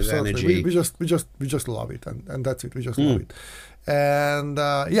bursting with energy. We just love it, and that's it. We just love it. And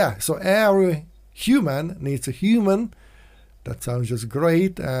so every human needs a human. That sounds just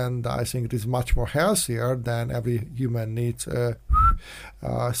great, and I think it is much more healthier than every human needs. So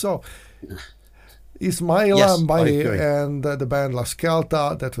Ismaila Mbaye and the band La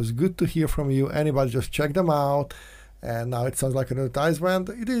Scalta, that was good to hear from you. Anybody just check them out. And now it sounds like an advertisement.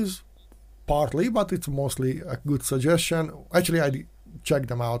 It is partly, but it's mostly a good suggestion. Actually, I checked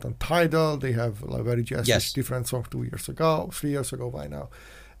them out on Tidal. They have a very jazzy different song 3 years ago by now.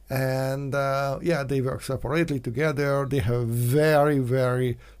 And they work separately together. They have very,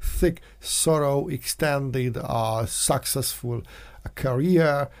 very thick, thorough, extended, successful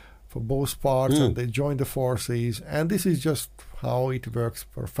career for both parts, and they join the forces. And this is just how it works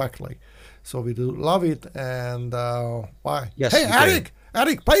perfectly. So we do love it. And why? Yes, hey,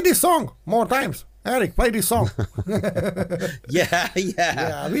 Eric, play this song more times. Eric, play this song. Yeah. We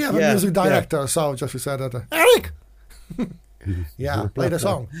have a music director, so just we said that. Eric! Yeah, play the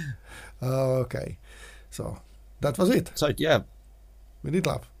song. Okay. So that was it. So, yeah. We did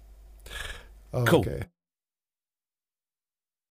love. Cool. Okay.